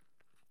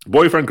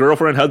 Boyfriend,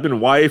 girlfriend,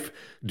 husband, wife,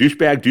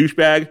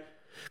 douchebag.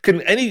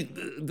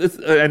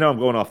 I know I'm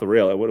going off the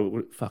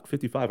rail. Fuck,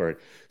 55 already.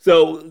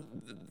 So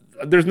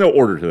there's no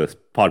order to this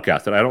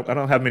podcast, and I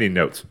don't have many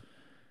notes.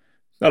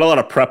 Not a lot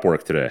of prep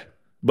work today.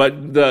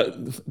 But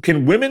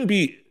can women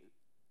be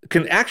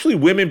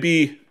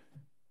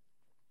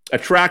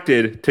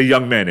attracted to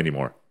young men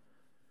anymore?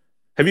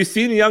 Have you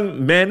seen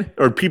young men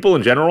or people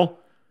in general?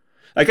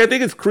 Like, I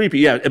think it's creepy.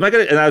 Yeah. And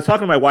I was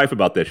talking to my wife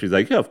about this. She's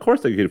like, yeah, of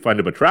course I could find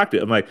him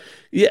attractive. I'm like,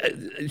 yeah,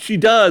 she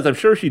does. I'm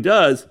sure she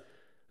does.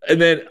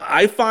 And then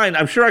I'm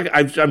sure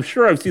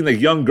I've seen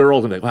like young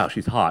girls and I'm like, wow,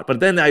 she's hot.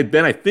 But then I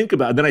think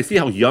about it, then I see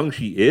how young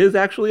she is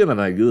actually. And then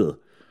I'm like, ugh.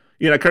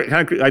 You know,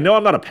 I know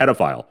I'm not a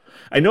pedophile.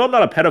 I know I'm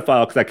not a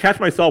pedophile because I catch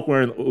myself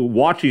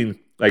watching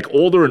like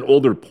older and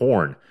older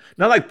porn.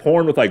 Not like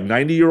porn with like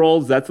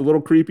 90-year-olds. That's a little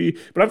creepy.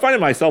 But I'm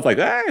finding myself like,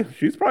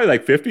 she's probably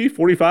like 50,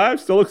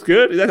 45, still looks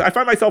good. I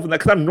find myself in that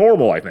because I'm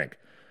normal, I think.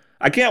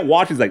 I can't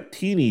watch these like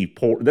teeny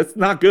porn. That's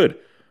not good.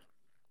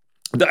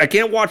 I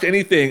can't watch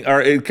anything,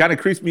 or it kind of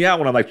creeps me out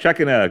when I'm like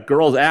checking a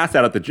girl's ass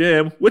out at the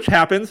gym, which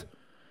happens.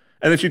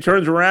 And then she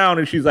turns around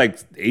and she's like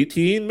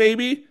 18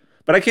 maybe.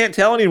 But I can't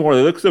tell anymore.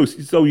 They look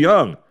so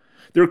young.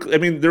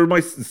 They're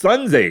my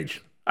son's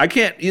age. I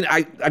can't,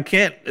 I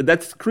can't,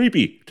 that's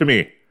creepy to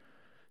me.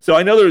 So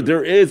I know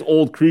there is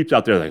old creeps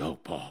out there like, oh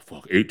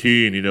fuck,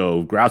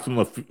 18, grass on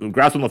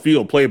the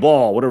field, play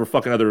ball, whatever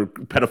fucking other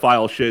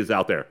pedophile shit is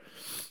out there.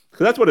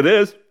 Because that's what it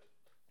is.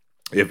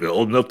 If you're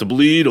old enough to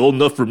bleed, old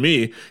enough for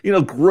me,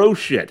 gross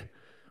shit.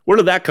 Where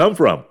did that come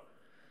from?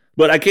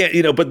 But I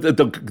can't, but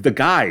the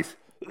guys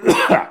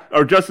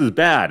are just as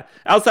bad.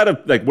 Outside of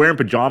like wearing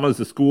pajamas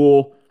to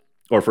school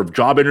or for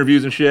job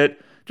interviews and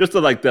shit, just the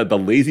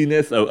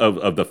laziness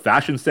of the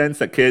fashion sense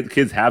that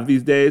kids have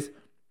these days.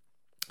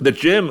 The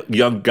gym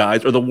young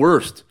guys are the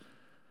worst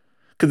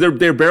because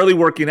they're barely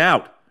working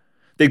out.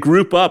 They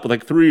group up with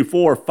like 3,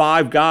 4,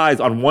 5 guys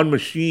on one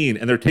machine,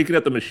 and they're taking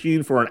up the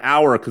machine for an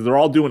hour because they're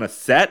all doing a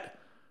set.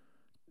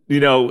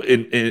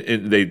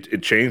 And they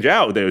change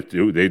out.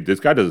 This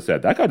guy does a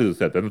set, that guy does a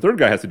set, then the third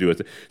guy has to do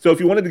it. So if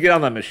you wanted to get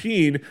on that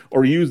machine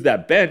or use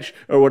that bench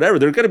or whatever,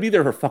 they're going to be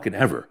there for fucking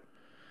ever.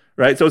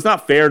 Right? So it's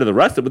not fair to the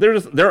rest of it,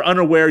 but they're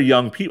unaware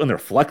young people and they're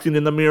flexing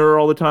in the mirror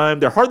all the time.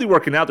 They're hardly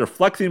working out. They're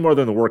flexing more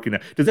than they're working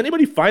out. Does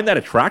anybody find that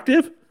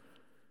attractive?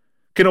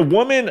 Can a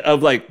woman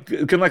of a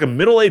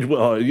middle-aged,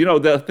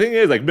 the thing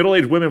is like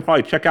middle-aged women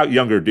probably check out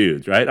younger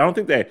dudes, right? I don't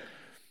think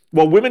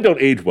women don't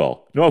age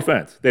well. No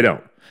offense. They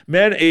don't.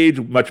 Men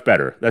age much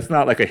better. That's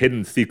not like a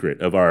hidden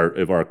secret of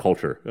our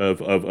culture,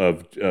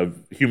 of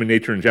human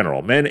nature in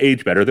general. Men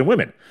age better than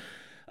women.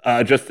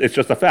 It's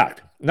just a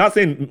fact. Not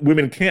saying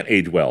women can't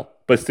age well,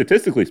 but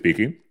statistically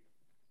speaking,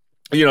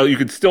 you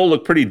could still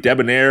look pretty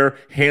debonair,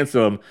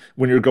 handsome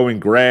when you're going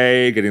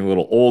gray, getting a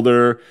little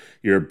older.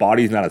 Your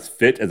body's not as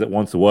fit as it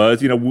once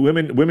was.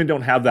 Women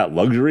don't have that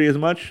luxury as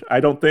much, I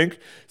don't think.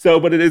 So,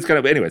 but it is kind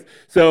of, anyways.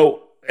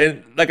 So,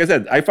 and like I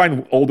said, I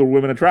find older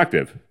women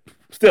attractive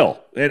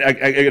still, and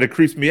it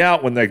creeps me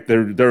out when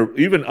they're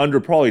even under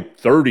probably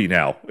 30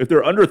 now. If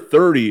they're under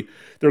 30,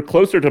 they're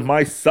closer to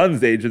my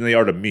son's age than they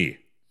are to me,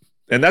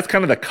 and that's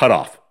kind of the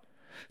cutoff.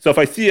 So if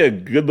I see a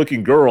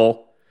good-looking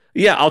girl,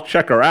 yeah, I'll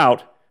check her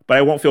out, but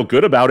I won't feel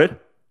good about it.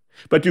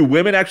 But do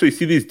women actually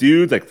see these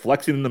dudes like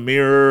flexing in the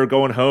mirror,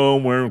 going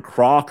home, wearing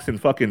Crocs and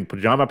fucking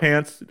pajama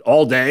pants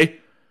all day?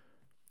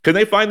 Can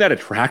they find that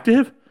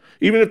attractive?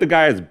 Even if the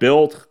guy is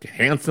built,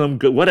 handsome,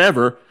 good,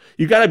 whatever,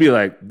 you got to be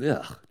like,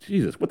 ugh,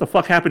 Jesus, what the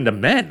fuck happened to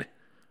men?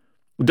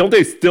 Don't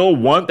they still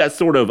want that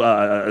sort of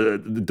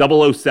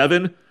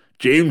 007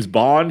 James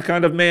Bond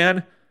kind of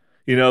man?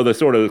 The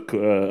sort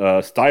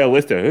of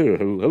stylistic, hey,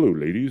 hello,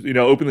 ladies,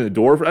 opening the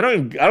door.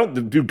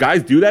 Do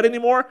guys do that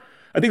anymore?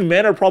 I think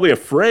men are probably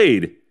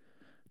afraid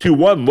to,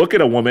 one, look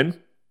at a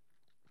woman.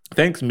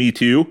 Thanks, Me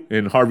Too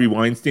and Harvey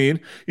Weinstein.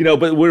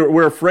 But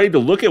we're afraid to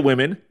look at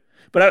women.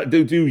 But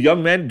do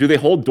young men, do they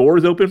hold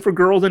doors open for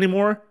girls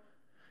anymore?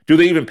 Do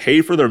they even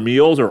pay for their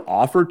meals or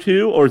offer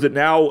to? Or is it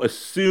now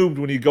assumed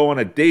when you go on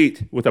a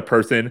date with a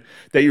person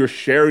that you're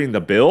sharing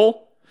the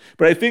bill?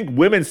 But I think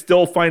women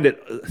still find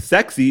it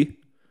sexy,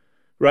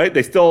 right?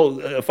 They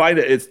still find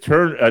it's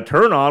a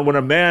turn on when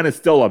a man is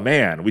still a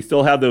man. We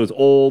still have those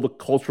old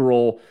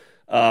cultural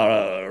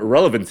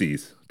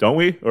relevancies, don't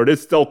we? Or it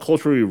is still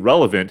culturally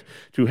relevant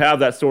to have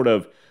that sort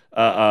of,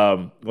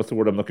 what's the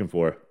word I'm looking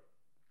for?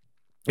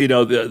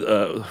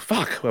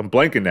 Fuck, I'm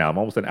blanking now. I'm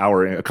almost an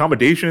hour in.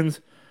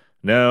 Accommodations?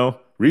 No.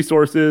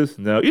 Resources?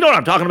 No. You know what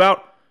I'm talking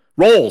about?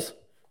 Roles.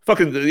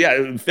 Fucking,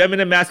 yeah,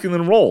 feminine,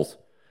 masculine roles.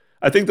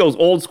 I think those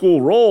old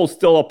school roles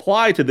still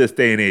apply to this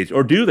day and age,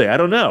 or do they? I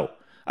don't know.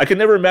 I can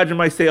never imagine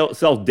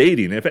myself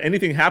dating. If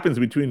anything happens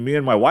between me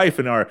and my wife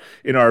in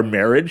our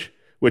marriage,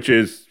 which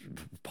is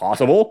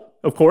possible,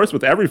 of course,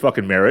 with every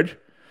fucking marriage,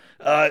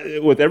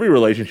 with every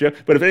relationship.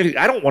 But if anything,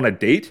 I don't want to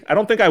date. I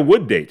don't think I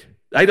would date.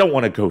 I don't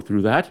want to go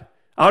through that.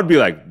 I would be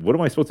like, what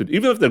am I supposed to do?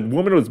 Even if the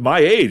woman was my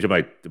age, am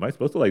I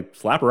supposed to like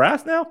slap her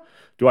ass now?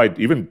 Do I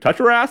even touch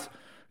her ass?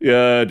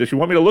 Does she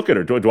want me to look at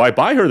her? Do I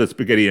buy her the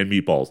spaghetti and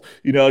meatballs?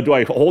 Do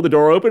I hold the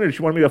door open, or does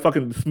she want me to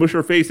fucking smush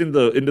her face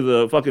into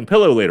the fucking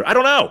pillow later? I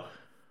don't know.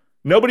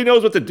 Nobody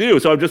knows what to do.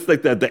 So I'm just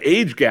like the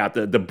age gap,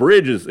 the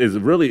bridge is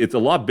really, it's a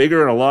lot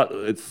bigger and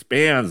it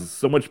spans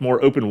so much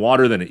more open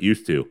water than it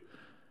used to.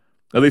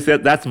 At least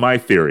that's my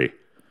theory.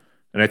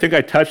 And I think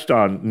I touched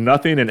on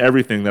nothing and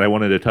everything that I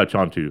wanted to touch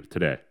on to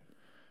today.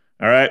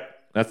 All right.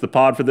 That's the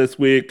pod for this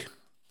week.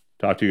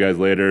 Talk to you guys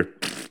later.